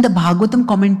 And even the Bhagavatam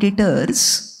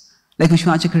commentators, like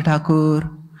Vishwanath Chakravarti Thakur,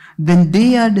 when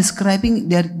they are describing,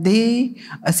 they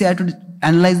say to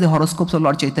analyze the horoscopes of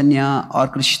Lord Chaitanya or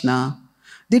Krishna,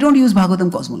 They don't use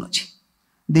Bhagavatam cosmology.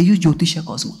 They use Jyotisha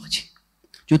cosmology.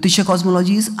 Jyotisha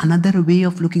cosmology is another way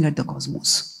of looking at the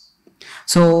cosmos.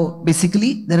 So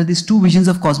basically, there are these two visions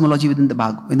of cosmology within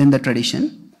the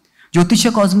tradition.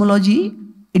 Jyotisha cosmology,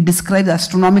 it describes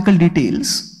astronomical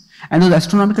details, and those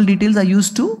astronomical details are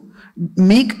used to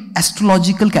make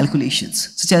astrological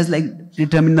calculations, such as like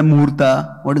determine the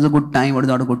muhurta, what is a good time, what is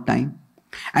not a good time.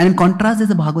 And in contrast, there's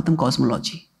the Bhagavatam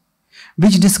cosmology,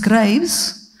 which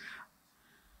describes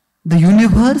the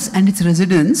universe and its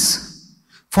residents.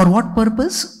 For what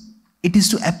purpose? It is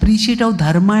to appreciate how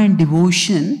dharma and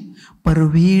devotion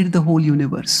pervade the whole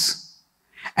universe.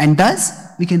 And thus,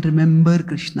 we can remember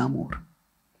Krishna more.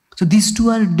 So these two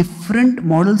are different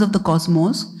models of the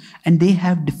cosmos, and they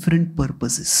have different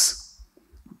purposes.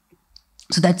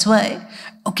 So that's why,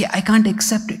 okay, I can't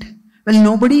accept it. Well,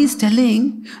 nobody is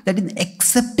telling that in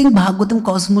accepting Bhagavatam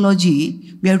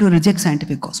cosmology, we have to reject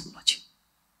scientific cosmology.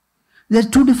 There are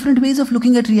two different ways of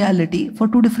looking at reality for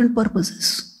two different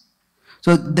purposes.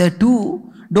 So the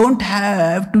two don't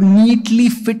have to neatly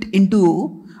fit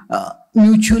into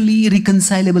mutually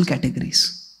reconcilable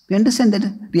categories. We understand that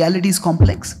reality is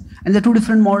complex, and there are two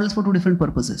different models for two different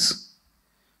purposes.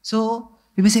 So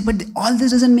we may say, but all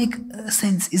this doesn't make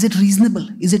sense. Is it reasonable?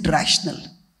 Is it rational?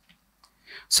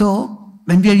 So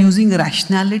when we are using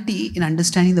rationality in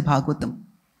understanding the Bhagavatam,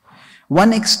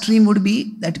 one extreme would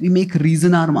be that we make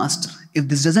reason our master. If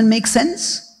this doesn't make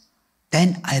sense,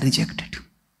 then I reject it.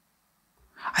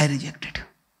 I reject it.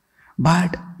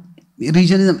 But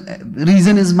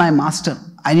reason is my master.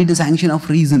 I need the sanction of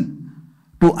reason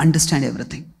to understand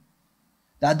everything.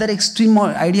 The other extreme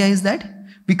idea is that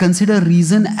we consider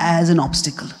reason as an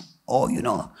obstacle.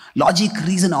 Oh, logic,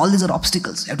 reason, all these are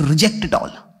obstacles. You have to reject it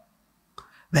all.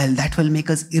 Well, that will make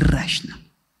us irrational.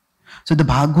 So the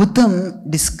Bhagavatam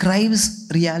describes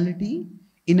reality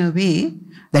in a way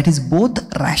that is both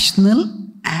rational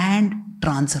and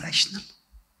trans-rational.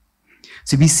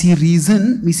 So we see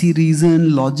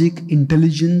reason, logic,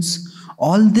 intelligence,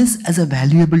 all this as a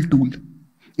valuable tool.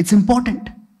 It's important,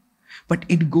 but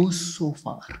it goes so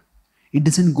far. It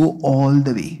doesn't go all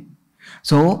the way.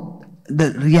 So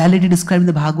the reality described in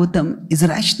the Bhagavatam is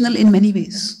rational in many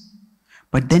ways,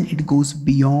 but then it goes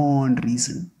beyond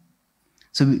reason.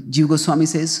 So Jiva Goswami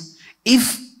says,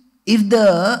 if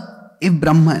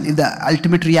Brahman, if the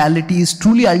ultimate reality is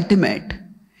truly ultimate,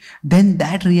 then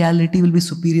that reality will be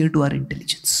superior to our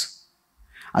intelligence.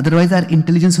 Otherwise, our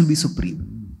intelligence will be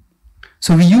supreme.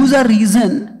 So we use our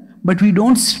reason, but we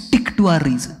don't stick to our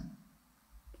reason.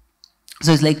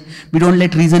 So it's like we don't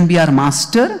let reason be our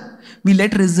master, we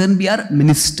let reason be our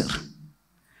minister.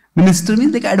 Minister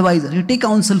means like advisor. You take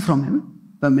counsel from him,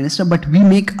 the minister, but we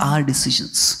make our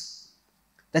decisions.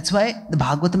 That's why the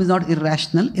Bhagavatam is not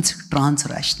irrational, it's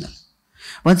trans-rational.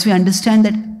 Once we understand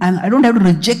that I don't have to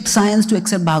reject science to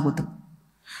accept Bhagavatam,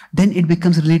 then it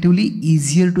becomes relatively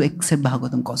easier to accept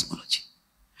Bhagavatam cosmology.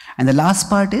 And the last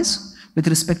part is with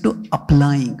respect to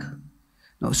applying.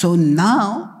 So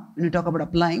now, when we talk about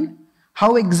applying,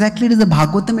 how exactly does the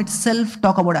Bhagavatam itself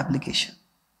talk about application?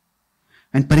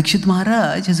 When Parikshit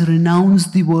Maharaj has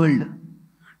renounced the world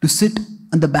to sit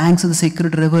on the banks of the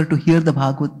sacred river to hear the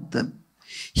Bhagavatam,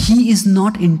 he is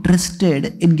not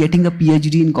interested in getting a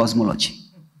PhD in cosmology.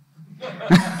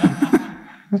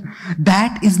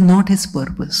 That is not his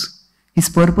purpose. His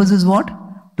purpose is what?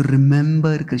 To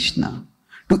remember Krishna,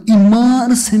 to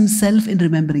immerse himself in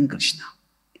remembering Krishna.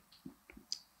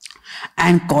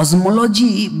 And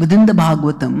cosmology within the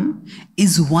Bhagavatam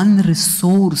is one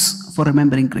resource for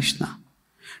remembering Krishna.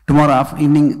 Tomorrow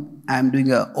evening, I am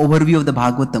doing an overview of the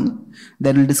Bhagavatam.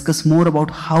 That will discuss more about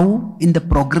how in the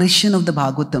progression of the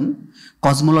Bhagavatam,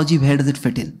 cosmology, where does it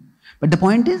fit in. But the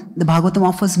point is, the Bhagavatam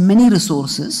offers many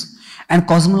resources, and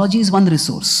cosmology is one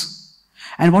resource.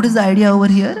 And what is the idea over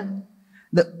here?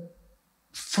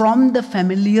 From the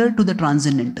familiar to the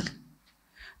transcendental.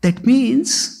 That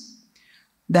means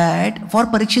that for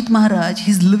Parikshit Maharaj,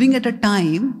 he is living at a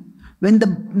time when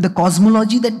the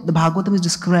cosmology that the Bhagavatam is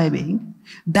describing,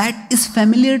 that is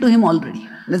familiar to him already.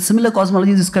 The similar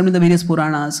cosmology is described in the various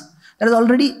Puranas. That is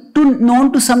already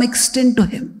known to some extent to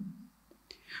him.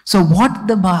 So what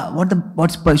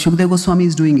Shukadeva Goswami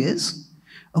is doing is,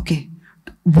 okay,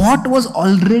 what was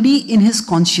already in his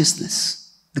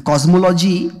consciousness, the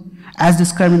cosmology as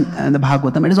described in the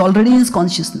Bhagavatam, it is already in his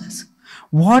consciousness.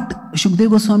 What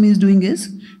Shukadeva Goswami is doing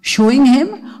is showing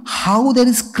him how there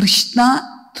is Krishna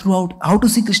throughout, how to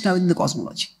see Krishna within the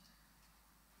cosmology.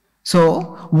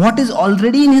 So what is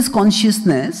already in his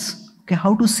consciousness, okay,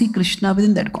 how to see Krishna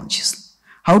within that consciousness,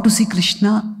 how to see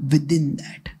Krishna within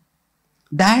that.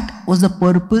 That was the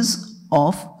purpose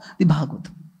of the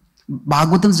Bhagavatam.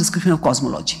 Bhagavatam's description of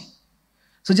cosmology.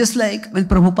 So just like when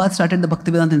Prabhupada started the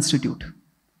Bhaktivedanta Institute,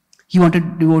 he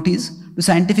wanted devotees to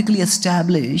scientifically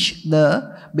establish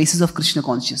the basis of Krishna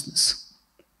consciousness.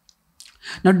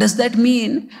 Now, does that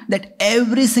mean that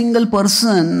every single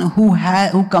person who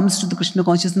comes to the Krishna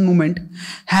consciousness movement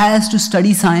has to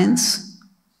study science?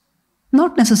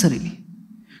 Not necessarily.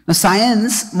 Now,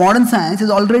 science, modern science, is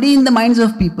already in the minds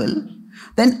of people.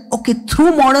 Then, okay,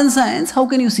 through modern science, how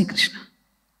can you see Krishna?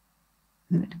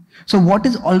 So, what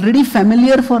is already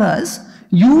familiar for us,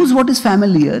 use what is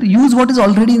familiar, use what is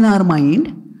already in our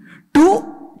mind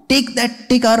to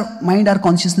take our mind, our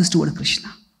consciousness toward Krishna.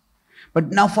 But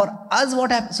now for us,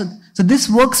 what happens? So this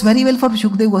works very well for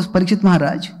Shukdev Parikshit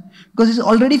Maharaj because he's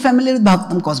already familiar with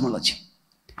Bhagavatam cosmology.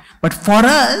 But for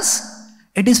us,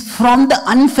 it is from the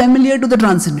unfamiliar to the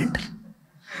transcendental.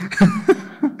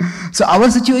 So our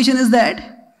situation is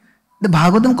that the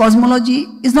Bhagavatam cosmology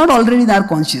is not already in our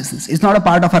consciousness. It's not a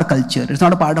part of our culture. It's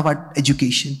not a part of our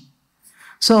education.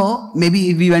 So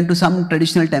maybe we went to some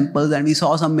traditional temples and we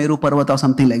saw some Meru Parvat or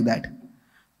something like that.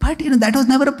 But that was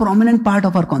never a prominent part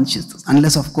of our consciousness,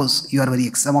 unless of course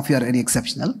some of you are very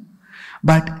exceptional.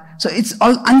 But so it's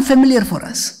all unfamiliar for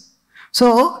us.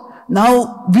 So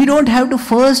now we don't have to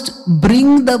first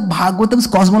bring the Bhagavatam's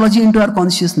cosmology into our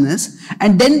consciousness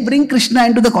and then bring Krishna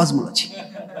into the cosmology.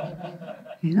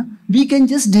 We can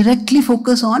just directly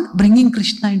focus on bringing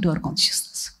Krishna into our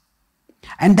consciousness.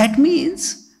 And that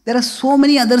means there are so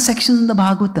many other sections in the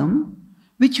Bhagavatam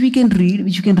which we can read,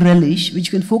 which we can relish,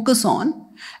 which we can focus on,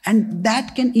 and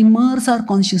that can immerse our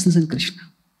consciousness in Krishna.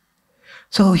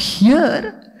 So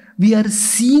here we are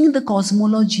seeing the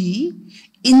cosmology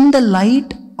in the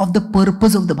light of the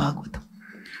purpose of the Bhagavatam.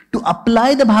 To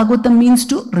apply the Bhagavatam means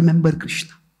to remember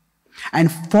Krishna.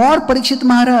 And for Parikshit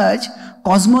Maharaj,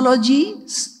 cosmology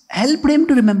helped him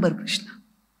to remember Krishna.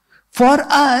 For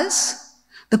us,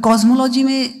 the cosmology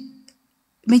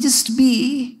may just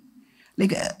be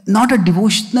like not a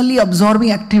devotionally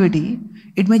absorbing activity.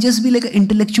 It may just be like an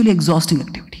intellectually exhausting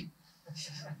activity.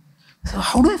 So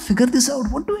how do I figure this out?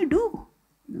 What do I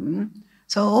do?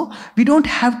 So we don't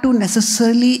have to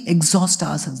necessarily exhaust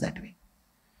ourselves that way.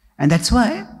 And that's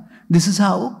why this is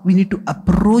how we need to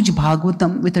approach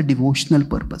Bhagavatam with a devotional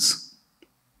purpose.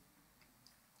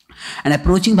 And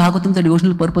approaching Bhagavatam with a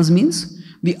devotional purpose means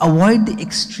we avoid the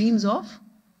extremes of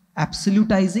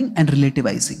absolutizing and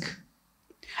relativizing.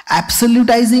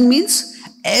 Absolutizing means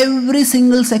every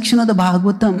single section of the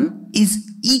Bhagavatam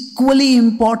is equally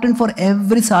important for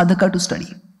every sadhaka to study.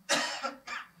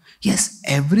 Yes,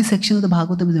 every section of the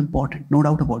Bhagavatam is important, no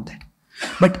doubt about that.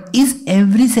 But is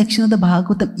every section of the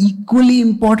Bhagavatam equally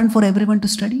important for everyone to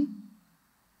study?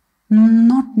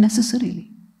 Not necessarily.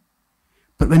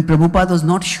 But when Prabhupada was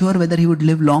not sure whether he would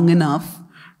live long enough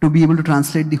to be able to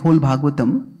translate the whole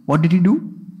Bhagavatam, what did he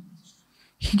do?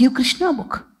 He gave Krishna a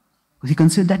book. He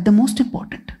considered that the most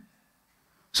important.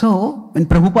 So, when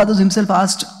Prabhupada was himself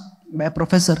asked by a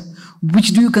professor, which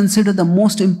do you consider the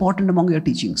most important among your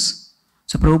teachings?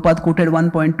 So, Prabhupada quoted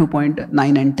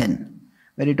 1.2.9 and 10,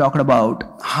 where he talked about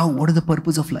what is the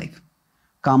purpose of life?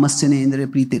 Kamasya indriya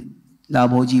priti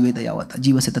labho jiveta yavata,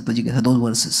 jivasya tattva jigasa, those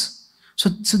verses.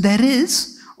 So there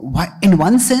is, in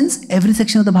one sense, every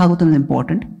section of the Bhagavatam is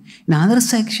important. In another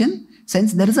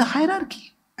sense, there is a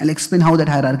hierarchy. I'll explain how that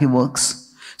hierarchy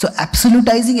works. So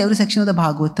absolutizing every section of the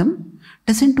Bhagavatam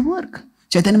doesn't work.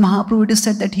 Chaitanya Mahaprabhu, it is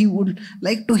said that he would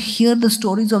like to hear the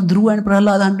stories of Dhruva and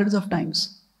Prahlad hundreds of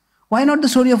times. Why not the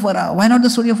story of Vara? Why not the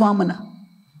story of Vamana?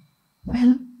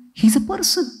 Well, he's a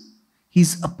person.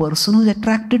 He's a person who's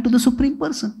attracted to the Supreme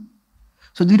Person.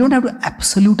 So we don't have to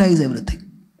absolutize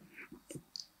everything.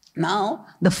 Now,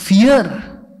 the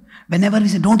fear, whenever we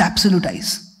say don't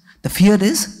absolutize, the fear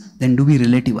is, then do we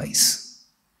relativize?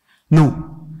 No.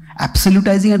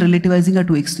 Absolutizing and relativizing are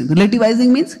two extremes. Relativizing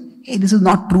means, hey, this is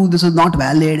not true, this is not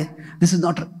valid, this is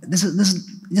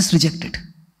just reject it.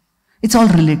 It's all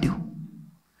relative.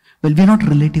 Well, we're not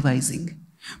relativizing.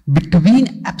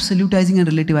 Between absolutizing and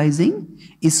relativizing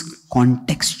is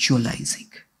contextualizing.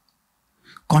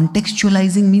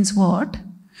 Contextualizing means what?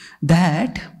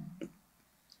 That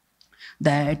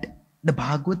the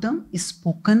Bhagavatam is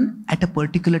spoken at a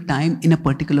particular time in a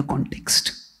particular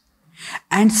context.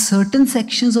 And certain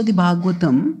sections of the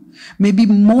Bhagavatam may be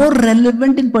more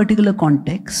relevant in particular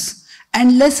contexts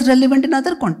and less relevant in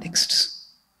other contexts.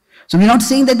 So we're not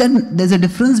saying that there's a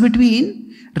difference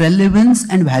between relevance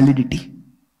and validity.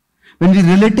 When we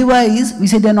relativize, we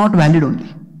say they're not valid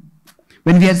only.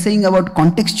 When we are saying about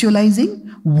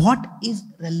contextualizing, what is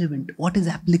relevant, what is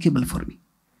applicable for me?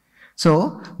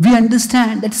 So we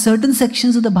understand that certain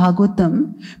sections of the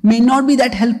Bhagavatam may not be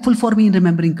that helpful for me in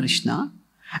remembering Krishna,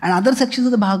 And other sections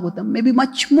of the Bhagavatam may be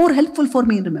much more helpful for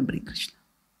me in remembering Krishna.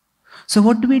 So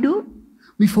what do?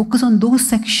 We focus on those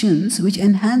sections which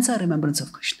enhance our remembrance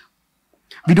of Krishna.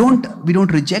 We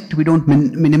don't reject, we don't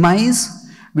minimize,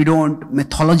 we don't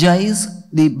mythologize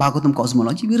the Bhagavatam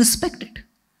cosmology, we respect it.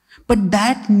 But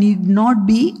that need not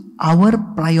be our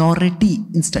priority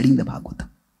in studying the Bhagavatam.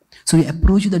 So we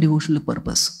approach the devotional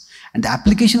purpose. And the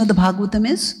application of the Bhagavatam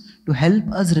is to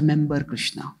help us remember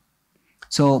Krishna.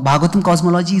 So Bhagavatam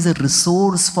cosmology is a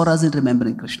resource for us in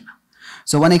remembering Krishna.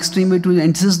 So one extreme way to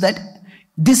insist that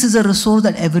this is a resource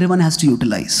that everyone has to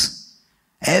utilize.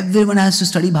 Everyone has to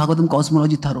study Bhagavatam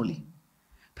cosmology thoroughly.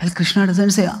 Well, Krishna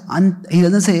doesn't say, it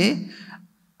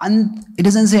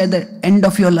doesn't say at the end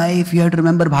of your life, you have to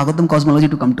remember Bhagavatam cosmology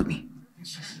to come to me.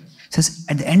 It says,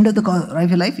 at the end of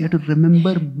your life, you have to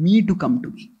remember me to come to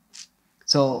me.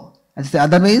 So, as the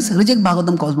other ways, reject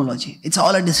Bhagavatam cosmology. It's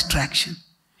all a distraction.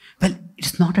 Well,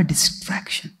 it's not a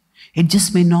distraction. It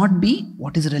just may not be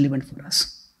what is relevant for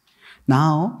us.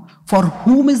 Now, for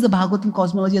whom is the Bhagavatam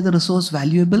cosmology as a resource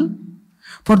valuable?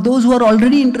 For those who are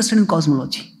already interested in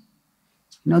cosmology.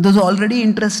 Those who are already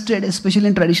interested, especially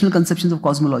in traditional conceptions of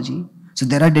cosmology. So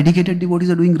there are dedicated devotees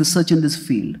who are doing research in this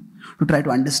field to try to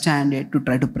understand it, to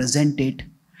try to present it.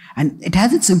 And it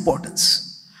has its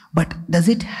importance. But does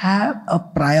it have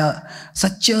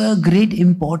such a great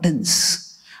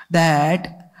importance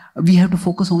that we have to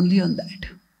focus only on that?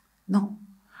 No.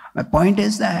 My point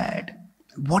is that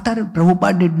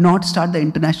Prabhupada did not start the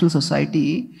International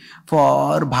Society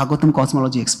for Bhagavatam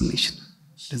Cosmology Explanation.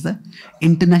 It is the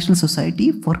International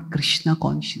Society for Krishna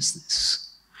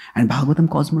Consciousness. And Bhagavatam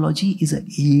Cosmology is an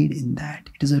aid in that.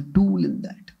 It is a tool in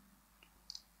that.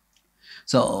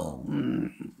 So,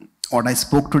 what I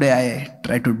spoke today, I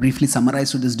tried to briefly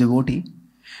summarize to this devotee.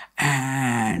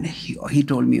 And he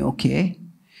told me, okay,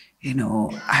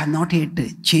 I have not yet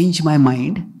changed my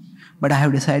mind, but I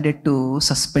have decided to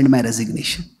suspend my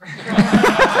resignation.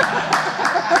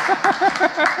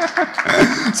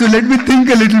 So let me think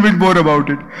a little bit more about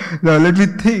it. Now let me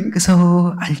think.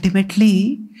 So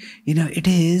ultimately, it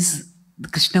is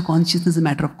Krishna consciousness is a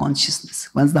matter of consciousness.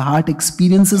 Once the heart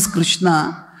experiences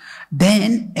Krishna,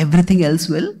 then everything else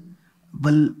will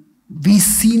be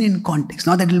seen in context.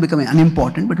 Not that it will become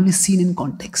unimportant, but it will be seen in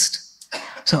context.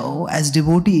 So as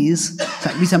devotees,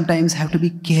 we sometimes have to be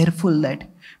careful that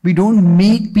we don't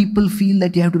make people feel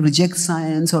that you have to reject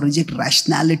science or reject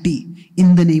rationality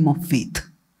in the name of faith.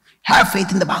 Have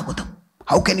faith in the Bhagavatam.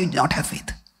 How can you not have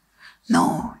faith?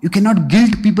 No, you cannot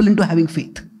guilt people into having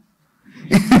faith.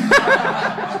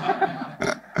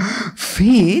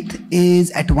 Faith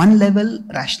is at one level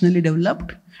rationally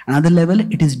developed, another level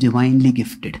it is divinely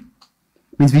gifted.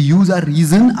 Means we use our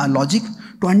reason, our logic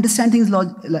to understand things,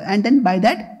 and then by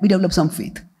that we develop some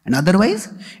faith. And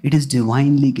otherwise, it is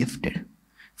divinely gifted.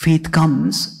 Faith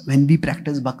comes when we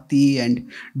practice bhakti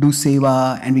and do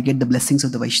seva and we get the blessings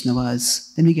of the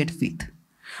Vaishnavas, then we get faith.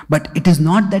 But it is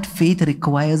not that faith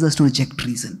requires us to reject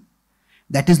reason.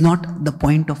 That is not the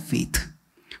point of faith.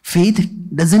 Faith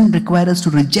doesn't require us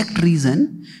to reject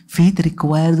reason. Faith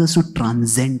requires us to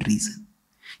transcend reason.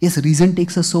 Yes, reason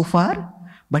takes us so far,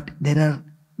 but there are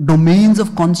domains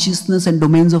of consciousness and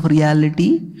domains of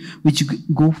reality which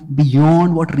go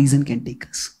beyond what reason can take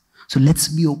us. So let's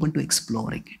be open to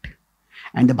exploring it.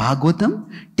 And the Bhagavatam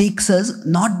takes us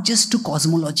not just to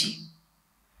cosmology.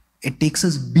 It takes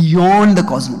us beyond the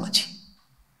cosmology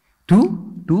to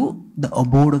the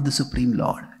abode of the Supreme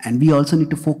Lord. And we also need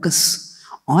to focus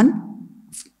on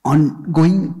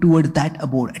going toward that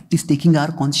abode, at least taking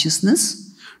our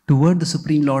consciousness toward the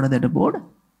Supreme Lord of that abode,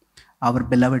 our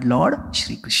beloved Lord,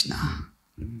 Shri Krishna.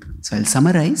 So I'll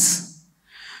summarize.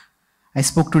 I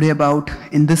spoke today about,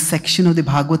 in this section of the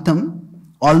Bhagavatam,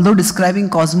 although describing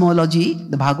cosmology,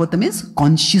 the Bhagavatam is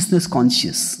consciousness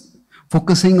conscious,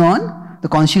 focusing on the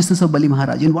consciousness of Bali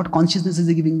Maharaj. In what consciousness is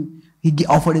he giving? He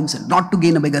offered himself, not to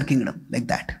gain a bigger kingdom, like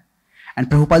that. And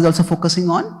Prabhupada is also focusing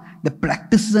on the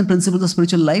practices and principles of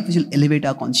spiritual life which will elevate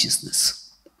our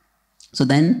consciousness. So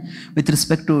then, with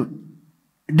respect to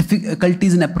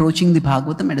difficulties in approaching the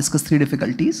Bhagavatam, I discussed 3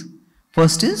 difficulties.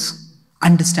 First is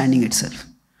understanding itself.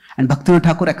 And Bhaktivinoda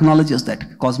Thakur acknowledges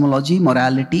that cosmology,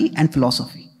 morality and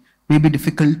philosophy may be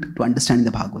difficult to understand in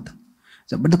the Bhagavatam.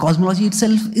 So, but the cosmology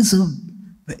itself is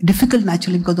difficult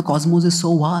naturally because the cosmos is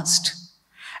so vast.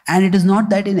 And it is not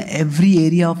that in every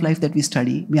area of life that we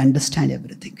study, we understand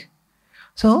everything.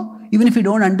 So, even if we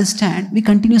don't understand, we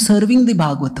continue serving the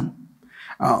Bhagavatam.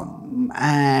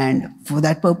 And for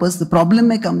that purpose, the problem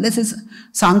may come. Let's say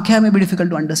Sankhya may be difficult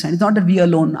to understand. It's not that we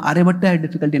alone. Aryabhatta had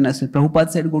difficulty in understanding.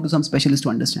 Prabhupada said go to some specialist to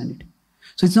understand it.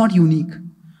 So it's not unique.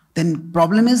 Then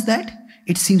problem is that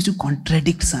it seems to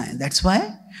contradict science. That's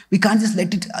why we can't just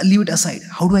leave it aside.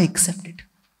 How do I accept it?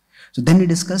 So then we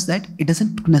discussed that it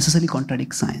doesn't necessarily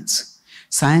contradict science.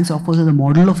 Science offers us a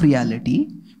model of reality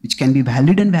which can be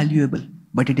valid and valuable,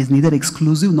 but it is neither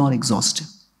exclusive nor exhaustive.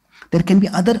 There can be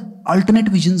other alternate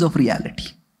visions of reality.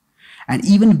 And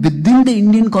even within the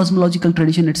Indian cosmological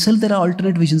tradition itself, there are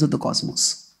alternate visions of the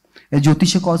cosmos. A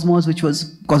Jyotisha cosmos, which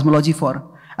was cosmology for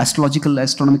astrological,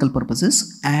 astronomical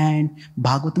purposes, and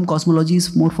Bhagavatam cosmology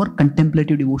is more for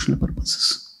contemplative, devotional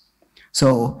purposes.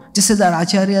 So, just as our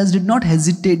acharyas did not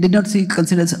hesitate, did not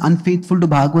consider as unfaithful to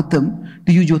Bhagavatam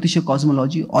to use Jyotisha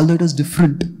cosmology, although it was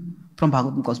different from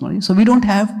Bhagavatam cosmology. So, we don't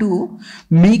have to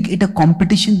make it a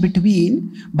competition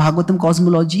between Bhagavatam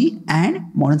cosmology and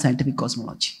modern scientific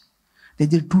cosmology. There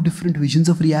are two different visions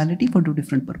of reality for two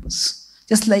different purposes.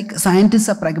 Just like scientists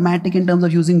are pragmatic in terms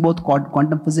of using both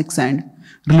quantum physics and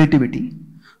relativity.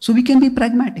 So, we can be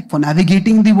pragmatic. For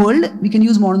navigating the world, we can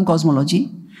use modern cosmology.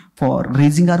 For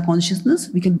raising our consciousness,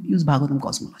 we can use Bhagavatam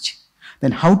cosmology.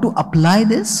 Then how to apply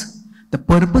this? The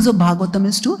purpose of Bhagavatam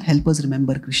is to help us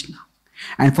remember Krishna.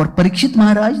 And for Parikshit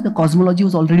Maharaj, the cosmology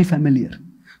was already familiar.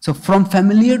 So from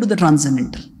familiar to the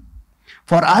transcendental.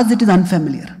 For us, it is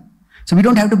unfamiliar. So we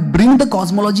don't have to bring the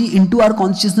cosmology into our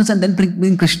consciousness and then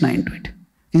bring Krishna into it.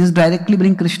 We just directly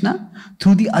bring Krishna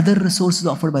through the other resources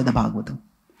offered by the Bhagavatam.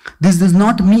 This does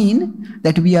not mean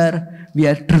that we are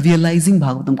trivializing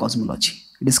Bhagavatam cosmology.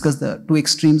 We discuss the two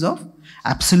extremes of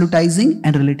absolutizing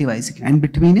and relativizing, and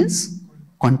between is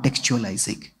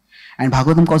contextualizing. And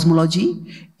Bhagavatam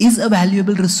cosmology is a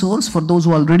valuable resource for those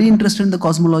who are already interested in the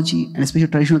cosmology, and especially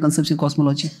traditional conception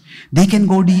cosmology. They can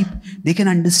go deep, they can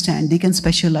understand, they can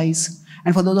specialize,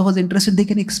 and for those of us interested, they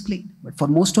can explain. But for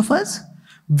most of us,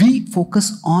 we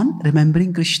focus on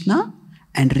remembering Krishna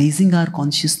and raising our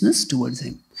consciousness towards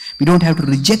Him. We don't have to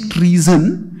reject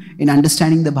reason in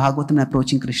understanding the Bhagavatam and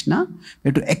approaching Krishna. We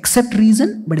have to accept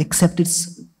reason, but accept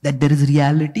that there is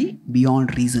reality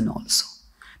beyond reason also.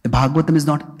 The Bhagavatam is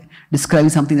not describing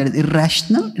something that is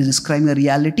irrational, it is describing a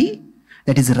reality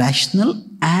that is rational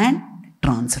and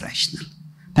trans-rational.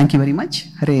 Thank you very much.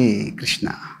 Hare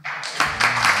Krishna.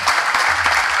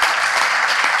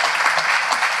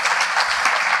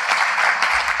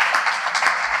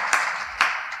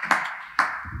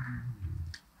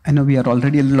 I know we are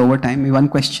already a little over time. One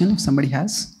question, if somebody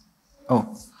has.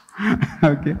 Oh,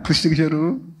 okay. Krishna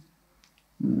Kisharu.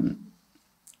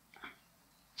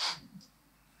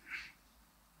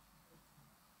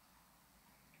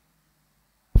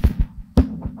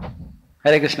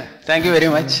 Hare Krishna. Thank you very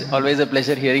much. Always a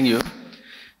pleasure hearing you.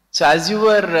 So as you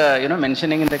were,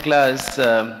 mentioning in the class,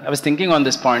 I was thinking on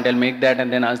this point. I'll make that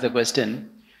and then ask the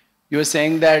question. You were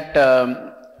saying that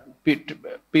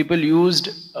people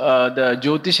used the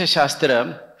Jyotisha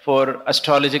Shastra for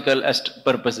astrological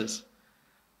purposes.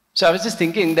 So I was just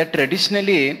thinking that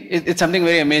traditionally, it's something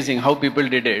very amazing how people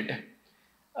did it.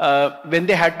 When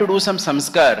they had to do some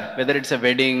samskar, whether it's a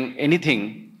wedding,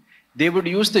 anything, they would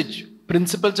use the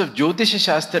principles of Jyotisha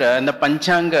Shastra and the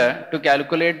Panchanga to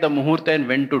calculate the Muhurta and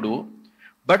when to do.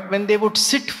 But when they would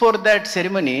sit for that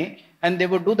ceremony and they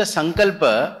would do the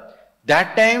Sankalpa,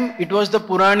 that time it was the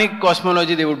Puranic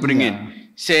cosmology they would bring in.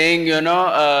 Saying,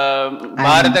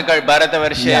 Bharata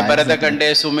Varshe, Bharata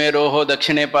Kande, Sumeroho,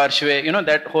 Dakshine Parshve,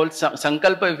 that whole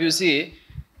Sankalpa, if you see,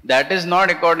 that is not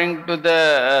according to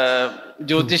the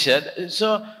Jyotisha.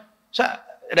 So,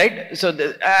 right? So,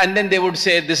 and then they would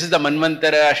say, this is the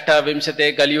Manvantara,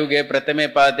 Ashtavimshate, Kaliyuge,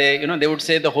 Pratame Pade, they would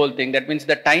say the whole thing. That means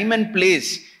the time and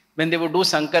place when they would do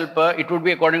Sankalpa, it would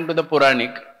be according to the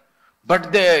Puranic.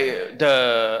 But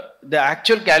the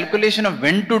actual calculation of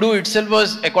when to do itself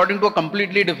was according to a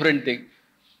completely different thing.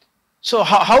 So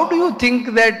how do you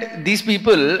think that these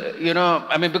people,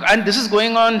 and this is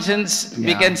going on since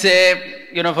we can say,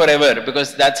 forever,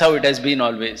 because that's how it has been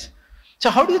always.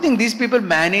 So how do you think these people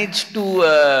manage to,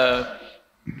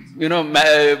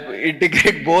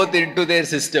 integrate both into their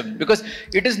system? Because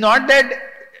it is not that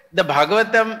the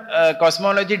Bhagavatam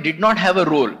cosmology did not have a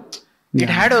role. It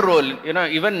had a role,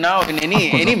 even now in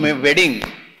any wedding,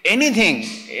 anything,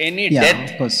 any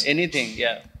death, anything,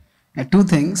 Two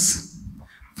things.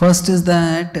 First is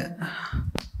that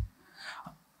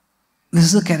this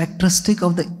is a characteristic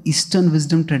of the Eastern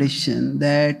wisdom tradition,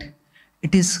 that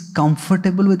it is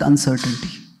comfortable with uncertainty.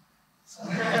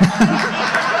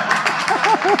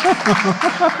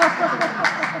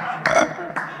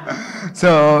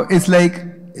 So it's like,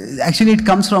 actually it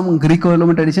comes from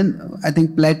Greco-Roman tradition. I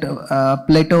think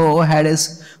Plato had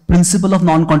his principle of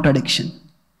non-contradiction.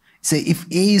 Say if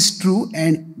A is true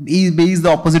and B is the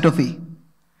opposite of A,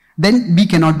 then B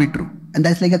cannot be true. And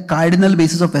that's like a cardinal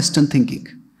basis of Western thinking.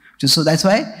 So that's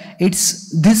why it's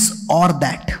this or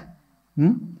that.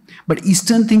 But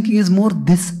Eastern thinking is more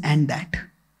this and that.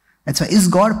 That's why, is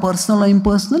God personal or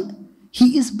impersonal?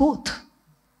 He is both.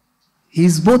 He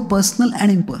is both personal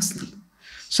and impersonal.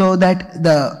 So that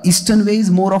the Eastern way is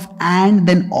more of and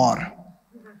than or.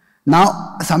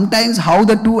 Now, sometimes how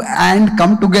the two and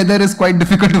come together is quite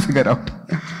difficult to figure out.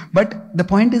 But the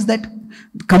point is that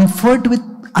comfort with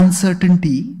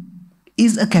uncertainty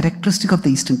is a characteristic of the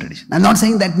Eastern tradition. I'm not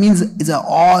saying that means it's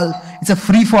a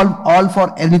free fall all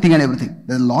for anything and everything.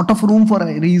 There's a lot of room for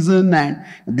a reason and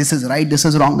this is right, this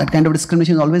is wrong. That kind of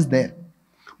discrimination is always there.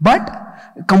 But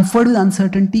comfort with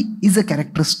uncertainty is a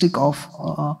characteristic of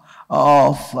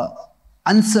how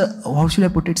should I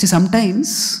put it? See,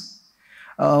 sometimes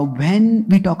when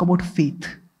we talk about faith,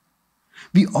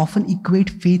 we often equate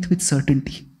faith with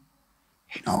certainty.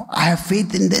 You know, I have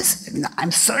faith in this,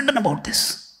 I'm certain about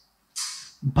this.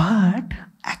 But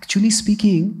actually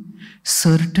speaking,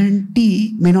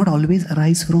 certainty may not always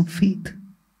arise from faith.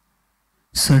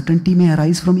 Certainty may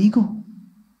arise from ego.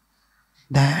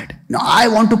 That, no, I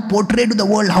want to portray to the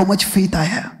world how much faith I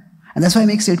have. And that's why I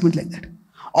make statements like that.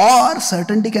 Or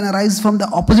certainty can arise from the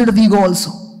opposite of ego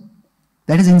also.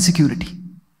 That is insecurity.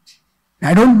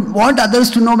 I don't want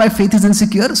others to know my faith is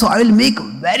insecure, so I will make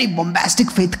very bombastic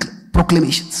faith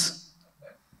proclamations.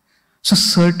 So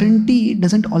certainty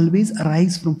doesn't always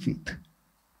arise from faith.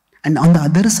 And on the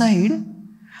other side,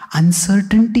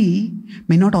 uncertainty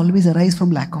may not always arise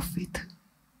from lack of faith.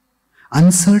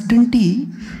 Uncertainty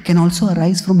can also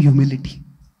arise from humility.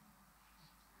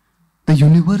 The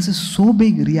universe is so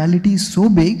big, reality is so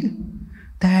big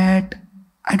that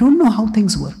I don't know how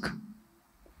things work.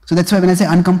 So that's why when I say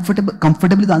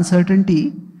comfortable with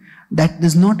uncertainty, that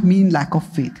does not mean lack of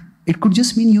faith. It could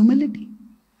just mean humility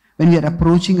when we are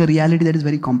approaching a reality that is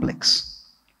very complex.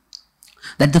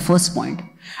 That's the first point.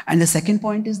 And the second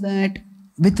point is that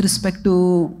with respect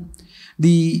to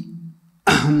the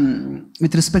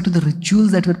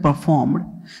rituals that were performed,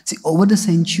 see, over the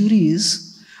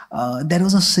centuries, there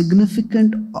was a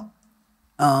significant,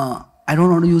 I don't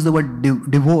want to use the word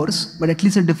divorce, but at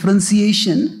least a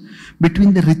differentiation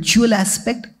between the ritual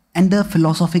aspect and the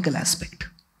philosophical aspect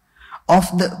of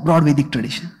the broad Vedic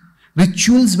tradition.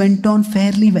 Rituals went on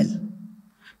fairly well,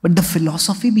 but the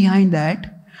philosophy behind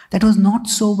that was not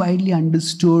so widely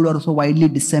understood or so widely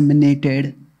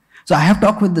disseminated. So I have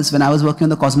talked with this when I was working on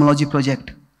the cosmology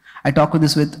project. I talked with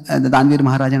this with the Danvir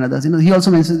Maharaj and others. You know, he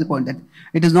also mentions the point that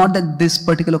it is not that this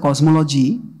particular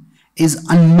cosmology is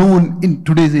unknown in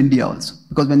today's India also.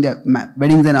 Because when there are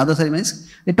weddings and other ceremonies,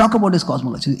 they talk about this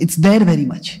cosmology. It's there very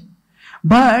much.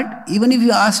 But even if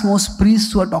you ask most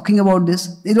priests who are talking about this,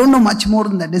 they don't know much more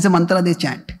than that. There's a mantra they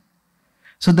chant.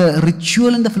 So the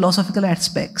ritual and the philosophical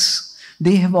aspects,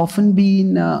 they have often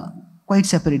been quite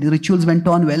separated. The rituals went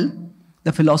on well,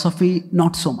 the philosophy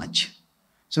not so much.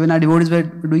 So when our devotees were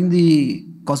doing the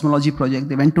cosmology project,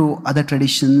 they went to other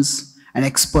traditions and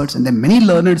experts, and there are many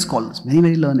learned scholars,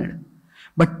 very learned.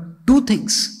 But two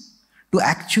things, to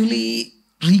actually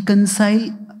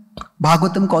reconcile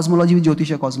Bhagavatam cosmology with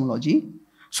Jyotisha cosmology,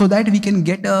 so that we can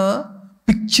get a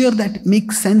picture that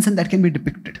makes sense and that can be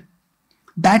depicted.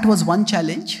 That was one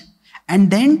challenge.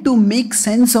 And then to make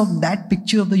sense of that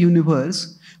picture of the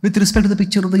universe with respect to the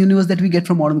picture of the universe that we get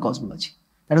from modern cosmology.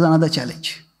 That is another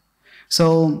challenge.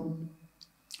 So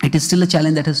it is still a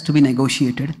challenge that has to be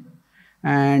negotiated.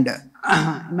 And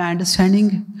in my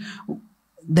understanding,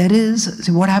 there is,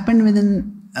 see, what happened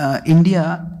within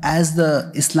India as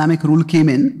the Islamic rule came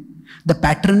in, the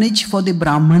patronage for the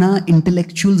Brahmana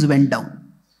intellectuals went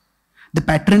down. The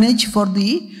patronage for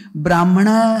the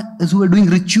Brahmanas who were doing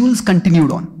rituals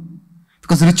continued on.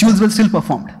 Because rituals were still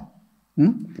performed.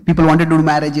 People wanted to do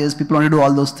marriages, people wanted to do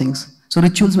all those things. So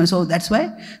rituals were, so that's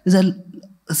why there's a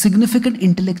significant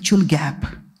intellectual gap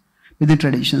within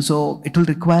tradition. So it will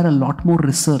require a lot more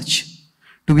research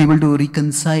to be able to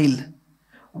reconcile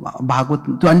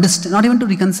Bhagavatam, to understand, not even to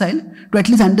reconcile, to at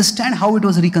least understand how it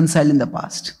was reconciled in the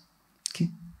past. Okay,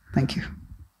 thank you.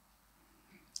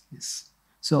 Yes.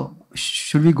 So,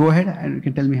 should we go ahead and you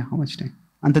can tell me how much time?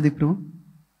 Antadeep Prabhu?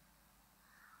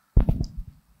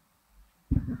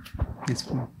 Yes,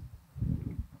 Prabhu.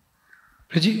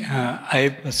 Praji,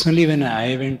 I personally, when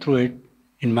I went through it,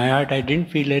 in my heart, I didn't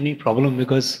feel any problem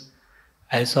because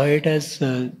I saw it as,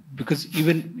 because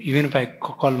even if I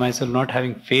call myself not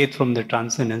having faith from the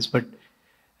transcendence, but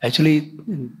actually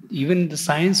even the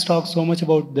science talks so much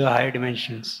about the higher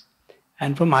dimensions.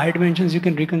 And from higher dimensions, you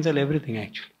can reconcile everything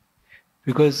actually.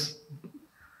 Because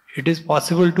it is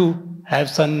possible to have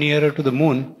sun nearer to the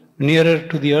moon, nearer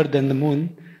to the earth than the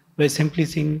moon, by simply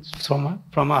seeing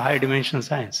from a higher dimensional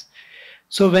science.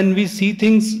 So when we see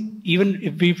things, even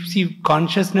if we see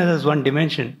consciousness as one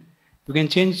dimension, you can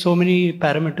change so many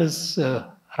parameters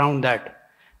around that.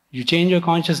 You change your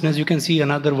consciousness, you can see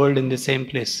another world in the same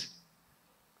place.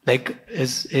 Like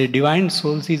as a divine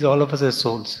soul sees all of us as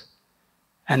souls.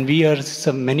 And we are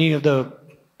many of the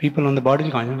people on the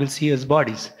bodily consciousness will see as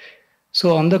bodies.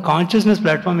 So on the consciousness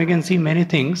platform, we can see many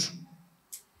things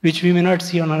which we may not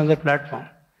see on another platform.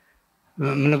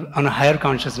 On a higher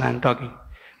consciousness, I am talking.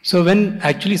 So when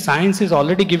actually science is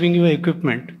already giving you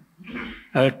equipment,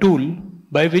 a tool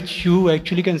by which you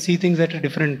actually can see things at a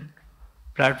different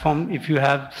platform if you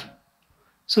have.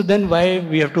 So then why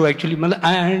we have to actually,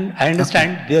 I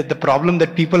understand the problem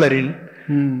that people are in,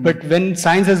 but when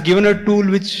science has given a tool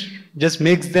which just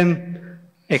makes them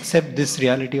accept this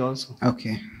reality also.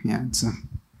 Okay, yeah. So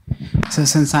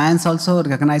since science also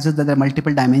recognizes that there are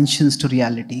multiple dimensions to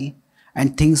reality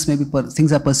and things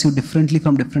are perceived differently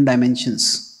from different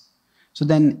dimensions. So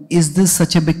then is this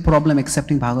such a big problem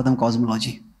accepting Bhagavatam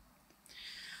cosmology?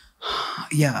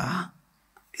 Yeah,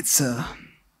 it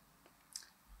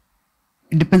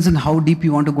depends on how deep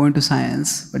you want to go into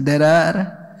science, but there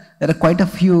are quite a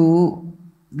few,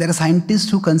 there are scientists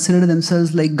who consider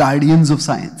themselves like guardians of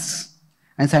science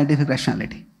and scientific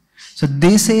rationality. So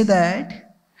they say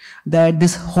that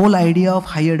this whole idea of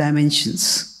higher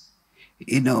dimensions,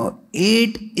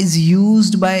 it is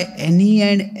used by any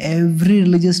and every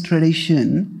religious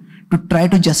tradition to try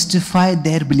to justify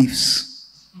their beliefs.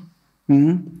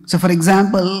 So for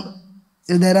example,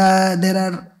 there are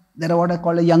what I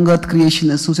call a young earth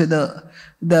creationists who say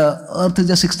the earth is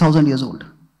just 6,000 years old.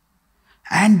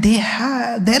 And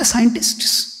they're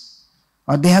scientists,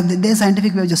 or they have their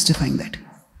scientific way of justifying that.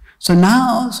 So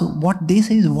what they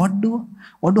say is, what do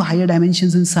higher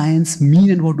dimensions in science mean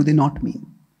and what do they not mean?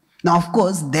 Now, of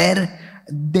course, their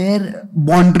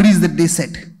boundaries that they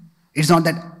set, it's not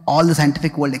that all the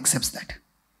scientific world accepts that.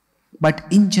 But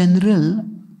in general,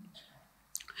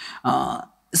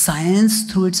 science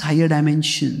through its higher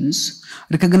dimensions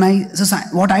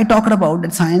what I talked about,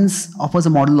 that science offers a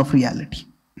model of reality.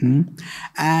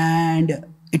 And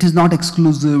it is not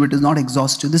exclusive, it is not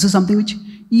exhaustive. This is something which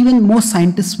even most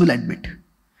scientists will admit.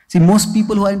 See, most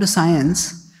people who are into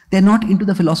science, they are not into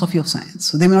the philosophy of science.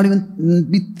 So they may not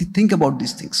even think about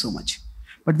these things so much.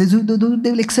 But they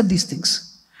will accept these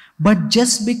things. But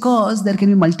just because there can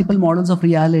be multiple models of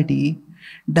reality,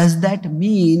 does that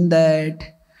mean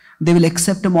that they will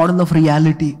accept a model of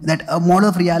reality,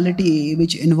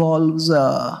 which involves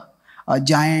a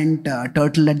giant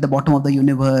turtle at the bottom of the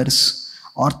universe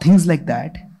or things like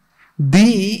that?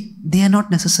 They are not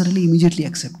necessarily immediately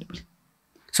acceptable.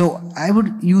 So I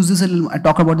would use this I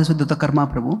talk about this with Dutta Karma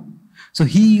Prabhu. So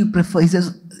he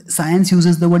says science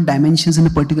uses the word dimensions in a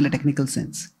particular technical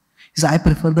sense. He says, I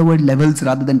prefer the word levels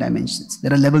rather than dimensions.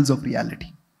 There are levels of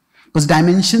reality. Because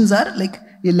dimensions are like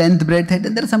a length, breadth, height,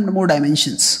 and there are some more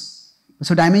dimensions.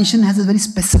 So dimension has a very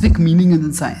specific meaning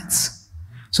in science.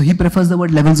 So he prefers the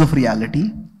word levels of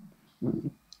reality.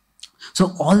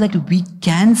 So all that we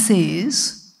can say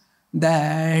is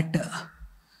that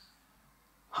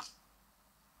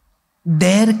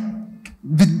there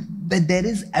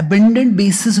is abundant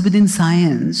basis within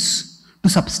science to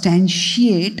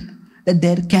substantiate that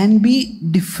there can be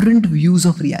different views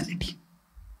of reality.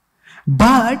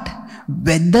 But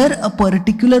whether a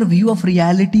particular view of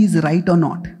reality is right or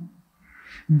not,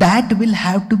 that will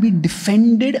have to be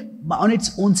defended on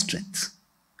its own strength.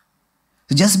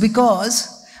 So just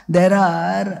because there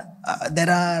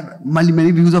are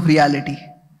many views of reality,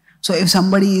 so if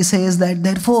somebody says that,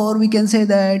 therefore we can say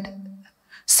that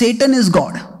Satan is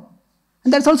God,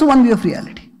 and that's also one view of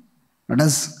reality. Now,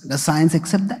 does science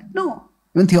accept that? No.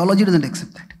 Even theology doesn't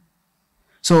accept that.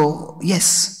 So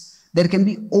yes, there can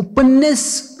be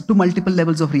openness to multiple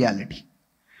levels of reality.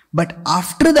 But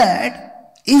after that,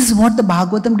 is what the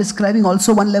Bhagavatam describing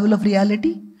also one level of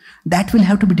reality? That will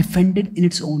have to be defended in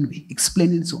its own way,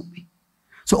 explained in its own way.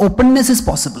 So openness is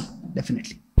possible,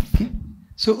 definitely. Okay?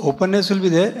 So openness will be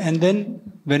there, and then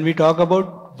when we talk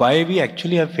about why we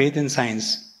actually have faith in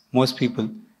science, most people,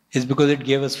 is because it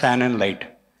gave us fan and light,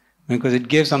 because it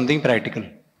gave something practical.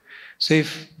 So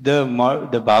if the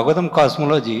Bhagavatam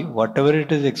cosmology, whatever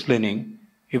it is explaining,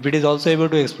 if it is also able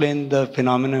to explain the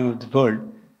phenomena of the world,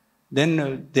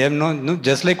 then they have no,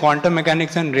 just like quantum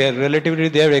mechanics and relativity,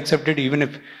 they have accepted even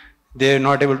if they are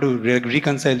not able to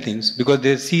reconcile things because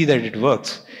they see that it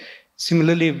works.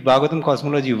 Similarly, if Bhagavatam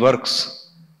cosmology works,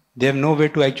 they have no way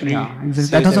to actually. Yeah,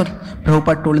 exactly. That was what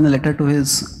Prabhupada told in the letter to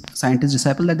his scientist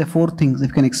disciple, that there are 4 things if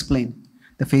you can explain: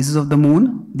 the phases of the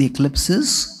moon, the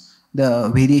eclipses, the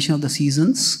variation of the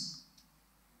seasons.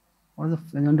 What is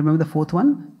I don't remember the 4th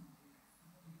one.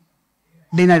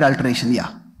 Day-night alternation, yeah.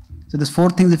 So there's 4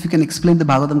 things. If you can explain the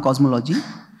Bhagavatam cosmology,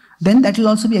 then that will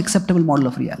also be acceptable model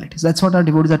of reality. So that's what our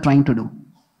devotees are trying to do.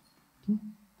 Okay.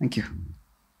 Thank you.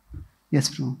 Yes,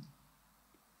 Prabhu.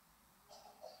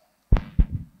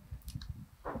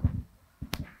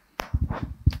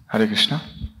 Hare Krishna.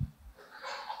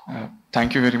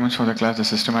 Thank you very much for the class, the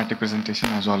systematic presentation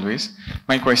as always.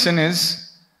 My question is,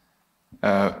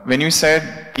 when you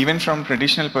said even from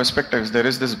traditional perspectives there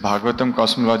is this Bhagavatam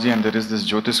cosmology and there is this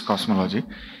Jyotish cosmology,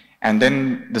 and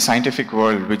then the scientific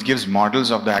world which gives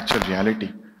models of the actual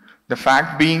reality. The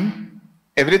fact being,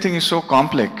 everything is so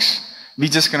complex, we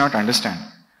just cannot understand.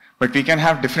 But we can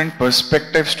have different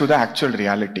perspectives to the actual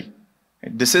reality.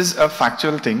 This is a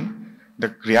factual thing.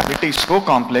 The reality is so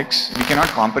complex, we cannot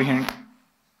comprehend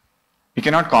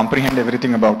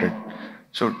everything about it.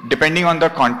 So depending on the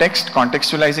context,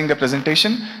 contextualizing the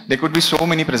presentation, there could be so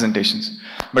many presentations.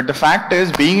 But the fact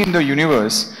is, being in the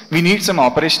universe, we need some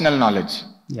operational knowledge.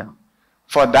 Yeah.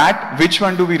 For that, which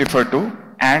one do we refer to?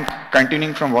 And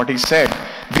continuing from what he said,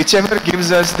 whichever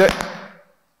gives us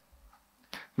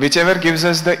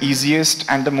the easiest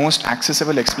and the most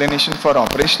accessible explanation for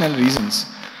operational reasons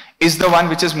is the one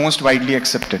which is most widely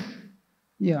accepted.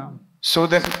 Yeah. So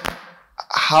then,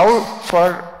 how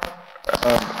for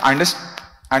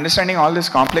understanding all this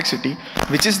complexity,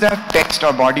 which is the text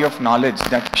or body of knowledge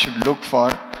that we should look for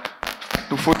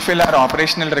to fulfill our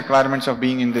operational requirements of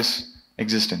being in this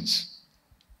existence?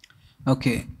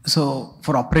 Okay, so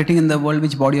for operating in the world,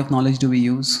 which body of knowledge do we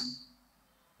use?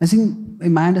 I think,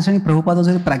 in my understanding, Prabhupada was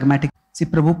very pragmatic. See,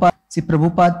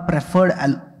 Prabhupada preferred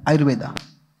Ayurveda,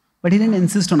 but he didn't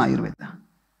insist on Ayurveda.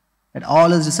 That all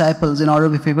his disciples, in order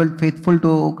to be faithful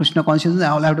to Krishna consciousness, they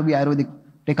all have to be Ayurvedic,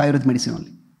 take Ayurvedic medicine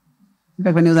only. In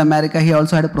fact, when he was in America, he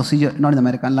also had a procedure, not in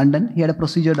America, in London, he had a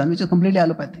procedure done which was completely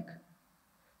allopathic.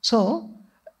 So,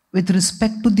 with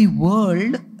respect to the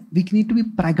world, we need to be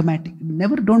pragmatic.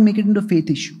 Don't make it into a faith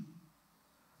issue.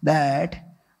 That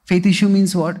faith issue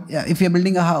means what? Yeah, if you are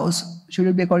building a house, should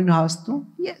it be according to Vastu?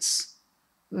 Yes.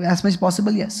 As much as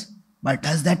possible, yes. But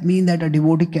does that mean that a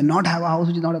devotee cannot have a house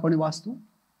which is not according to Vastu?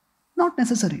 Not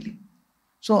necessarily.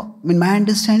 So, in my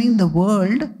understanding, the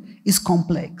world is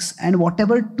complex, and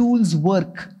whatever tools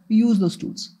work, we use those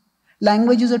tools.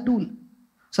 Language is a tool.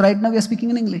 So right now we are speaking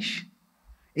in English.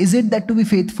 Is it that to be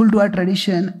faithful to our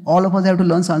tradition, all of us have to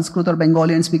learn Sanskrit or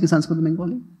Bengali and speak in Sanskrit or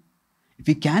Bengali? If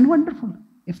we can, wonderful.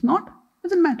 If not,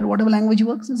 doesn't matter. Whatever language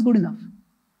works is good enough.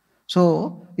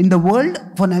 So in the world,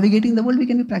 for navigating the world, we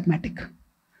can be pragmatic.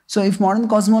 So if modern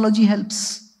cosmology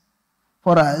helps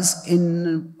for us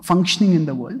in functioning in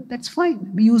the world, that's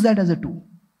fine. We use that as a tool.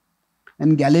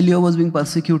 And Galileo was being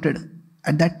persecuted.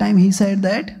 At that time, he said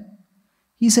that,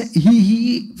 he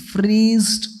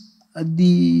phrased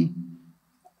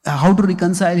how to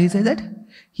reconcile.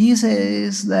 He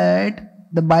says that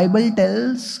the Bible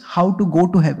tells how to go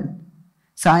to heaven.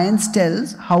 Science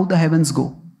tells how the heavens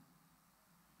go.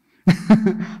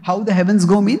 How the heavens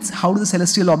go means how do the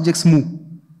celestial objects move.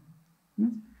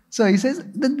 So he says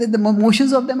the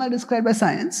motions of them are described by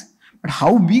science, but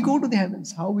how we go to the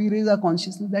heavens, how we raise our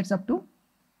consciousness, that's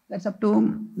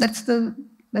the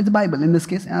Bible, in this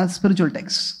case, spiritual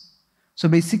texts. So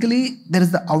basically, there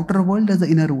is the outer world, there is the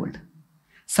inner world.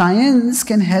 Science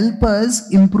can help us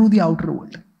improve the outer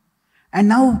world. And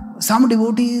now, some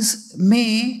devotees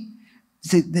may,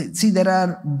 see there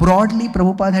are, broadly,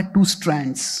 Prabhupada had 2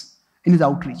 strands in his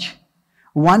outreach.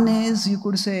 One is, you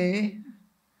could say,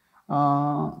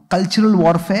 cultural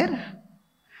warfare,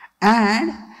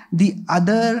 and the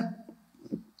other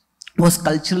was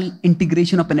cultural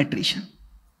integration or penetration.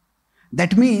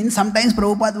 That means sometimes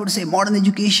Prabhupada would say modern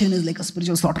education is like a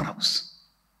spiritual slaughterhouse.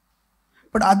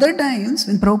 But other times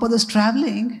when Prabhupada was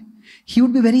traveling, he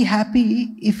would be very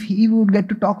happy if he would get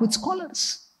to talk with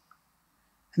scholars.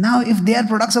 Now if they are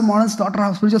products of modern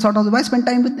slaughterhouse, spiritual slaughterhouse, why spend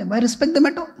time with them? Why respect them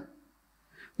at all?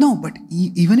 No, but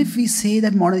even if we say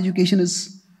that modern education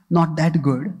is not that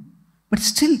good, but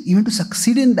still, even to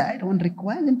succeed in that, one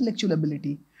requires intellectual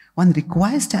ability, one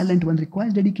requires talent, one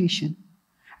requires dedication.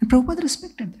 And Prabhupada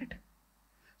respected that.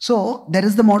 So, there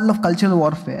is the model of cultural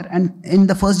warfare, and in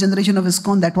the first generation of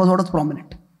ISKCON, that was what was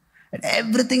prominent. That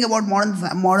everything about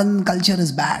modern culture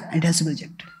is bad, and it has to be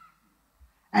rejected.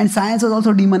 And science was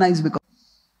also demonized because.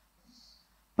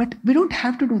 But we don't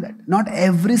have to do that. Not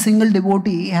every single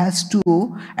devotee has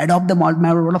to adopt the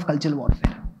model of cultural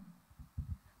warfare.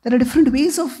 There are different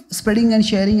ways of spreading and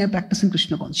sharing and practicing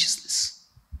Krishna consciousness.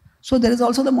 So there is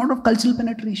also the model of cultural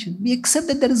penetration. We accept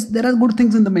that there are good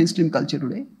things in the mainstream culture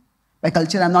today. By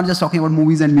culture, I'm not just talking about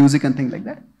movies and music and things like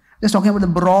that. I'm just talking about the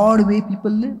broad way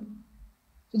people live.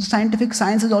 So the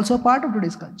science is also a part of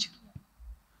today's culture.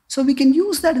 So we can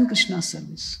use that in Krishna's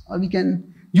service, or we can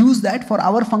use that for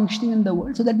our functioning in the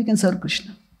world so that we can serve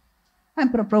Krishna. And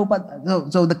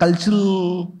Prabhupada, so the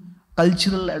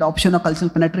cultural adoption or cultural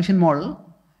penetration model,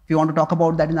 if you want to talk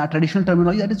about that in our traditional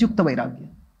terminology, that is Yukta Vairagya.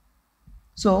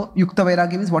 So Yukta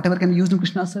Vairagya means whatever can be used in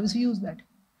Krishna's service, we use that.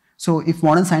 So if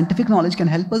modern scientific knowledge can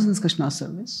help us in Krishna's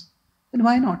service, then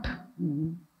why not?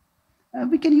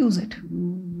 We can use it.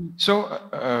 So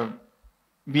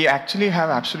we actually have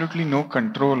absolutely no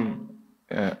control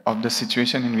of the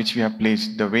situation in which we are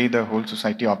placed, the way the whole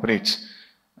society operates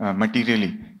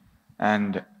materially.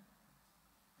 And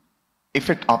if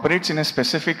it operates in a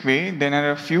specific way, then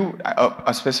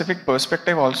a specific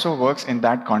perspective also works in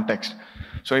that context.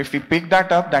 So if we pick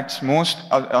that up, that's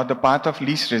the path of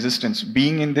least resistance.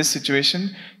 Being in this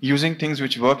situation, using things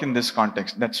which work in this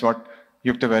context. That's what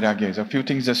Yukta Vairagya is. A few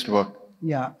things just work.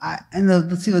 Yeah,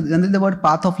 generally the word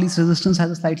path of least resistance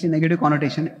has a slightly negative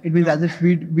connotation. It means as if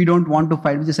we don't want to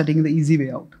fight, we're just taking the easy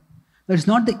way out. But it's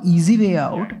not the easy way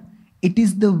out. It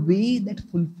is the way that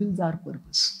fulfills our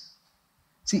purpose.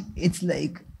 See, it's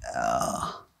like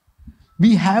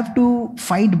we have to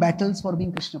fight battles for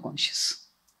being Krishna conscious.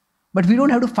 But we don't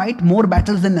have to fight more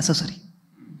battles than necessary.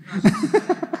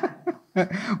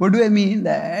 What do I mean?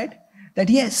 That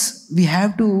yes, we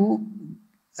have to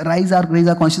raise our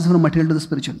consciousness from material to the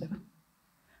spiritual level.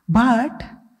 But,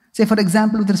 say for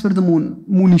example, with respect to the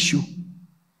moon issue.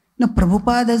 Now,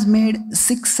 Prabhupada has made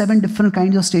 6-7 different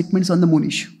kinds of statements on the moon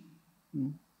issue.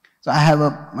 So I have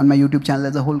on my YouTube channel,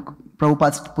 there's a whole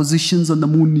Prabhupada's positions on the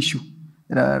moon issue.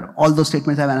 There are all those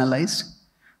statements I've analyzed.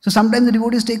 So sometimes the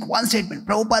devotees take one statement.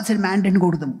 Prabhupada said man didn't go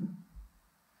to the moon.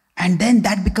 And then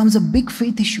that becomes a big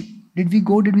faith issue. Did we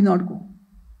go, did we not go?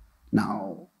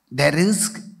 Now,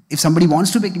 if somebody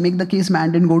wants to make the case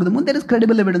man didn't go to the moon, there is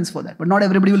credible evidence for that. But not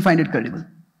everybody will find it credible.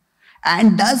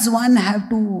 And does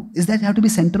that have to be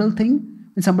central thing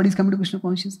when somebody is coming to Krishna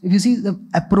consciousness? If you see the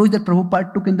approach that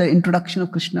Prabhupada took in the introduction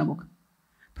of Krishna book,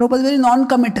 Prabhupada is very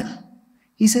non-committal.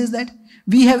 He says that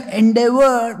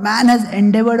man has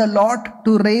endeavored a lot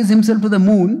to raise himself to the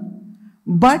moon,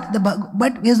 but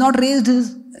he has not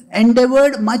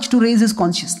endeavored much to raise his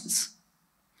consciousness.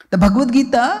 The Bhagavad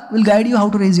Gita will guide you how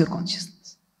to raise your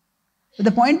consciousness. But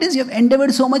the point is, you have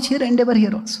endeavored so much here, endeavor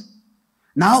here also.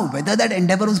 Now, whether that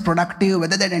endeavor was productive,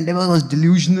 whether that endeavor was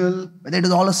delusional, whether it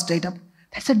was all a straight up,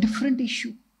 that's a different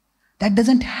issue. That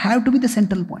doesn't have to be the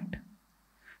central point.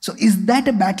 So is that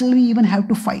a battle we even have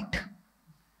to fight?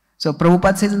 So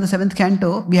Prabhupada says in the 7th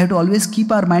canto, we have to always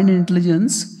keep our mind and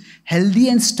intelligence healthy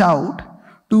and stout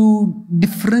to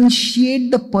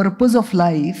differentiate the purpose of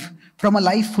life from a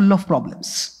life full of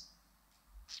problems.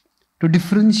 To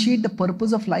differentiate the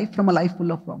purpose of life from a life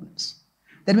full of problems.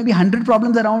 There may be 100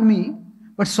 problems around me,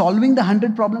 but solving the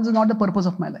 100 problems is not the purpose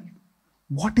of my life.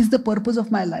 What is the purpose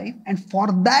of my life? And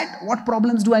for that, what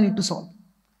problems do I need to solve?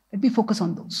 Let me focus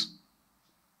on those.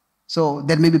 So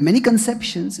there may be many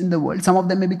conceptions in the world. Some of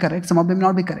them may be correct, some of them may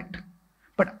not be correct.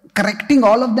 But correcting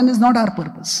all of them is not our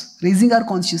purpose. Raising our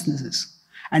consciousnesses.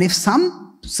 And if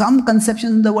some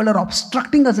conceptions in the world are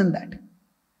obstructing us in that,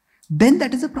 then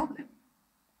that is a problem.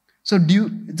 So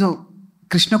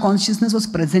Krishna consciousness was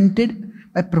presented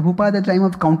by Prabhupada at the time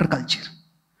of counterculture.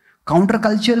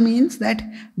 Counterculture means that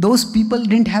those people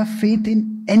didn't have faith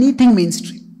in anything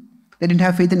mainstream. They didn't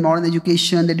have faith in modern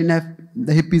education. They didn't have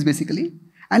the hippies basically.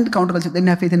 And the counterculture, they didn't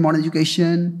have faith in modern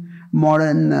education,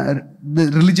 the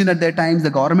religion at their times,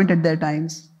 the government at their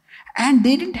times. And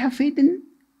they didn't have faith in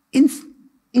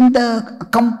the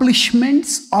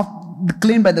accomplishments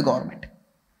claimed by the government.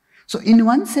 So in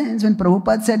one sense, when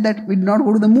Prabhupada said that we did not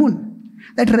go to the moon,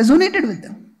 that resonated with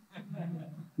them.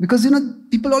 Because,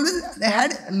 people they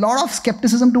had a lot of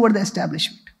skepticism toward the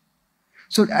establishment.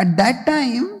 So at that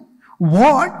time,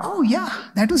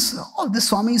 this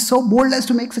Swami is so bold as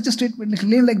to make such a statement,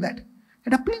 claim like that.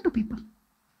 It appealed to people.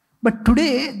 But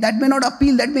today, that may not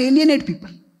appeal, that may alienate people.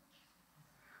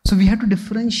 So we have to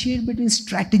differentiate between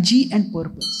strategy and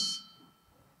purpose.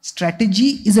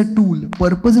 Strategy is a tool.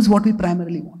 Purpose is what we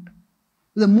primarily want.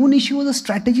 The moon issue was a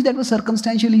strategy that was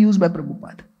circumstantially used by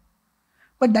Prabhupada.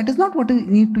 But that is not what we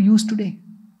need to use today.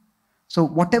 So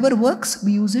whatever works,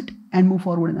 we use it and move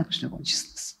forward in our Krishna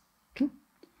consciousness. Okay?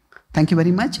 Thank you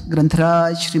very much.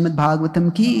 Grantharaj Srimad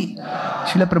Bhagavatam ki,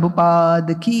 Srila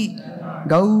Prabhupada ki,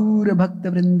 Gaur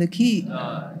Bhakta Vrinda ki,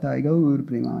 Gaur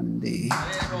Premanande.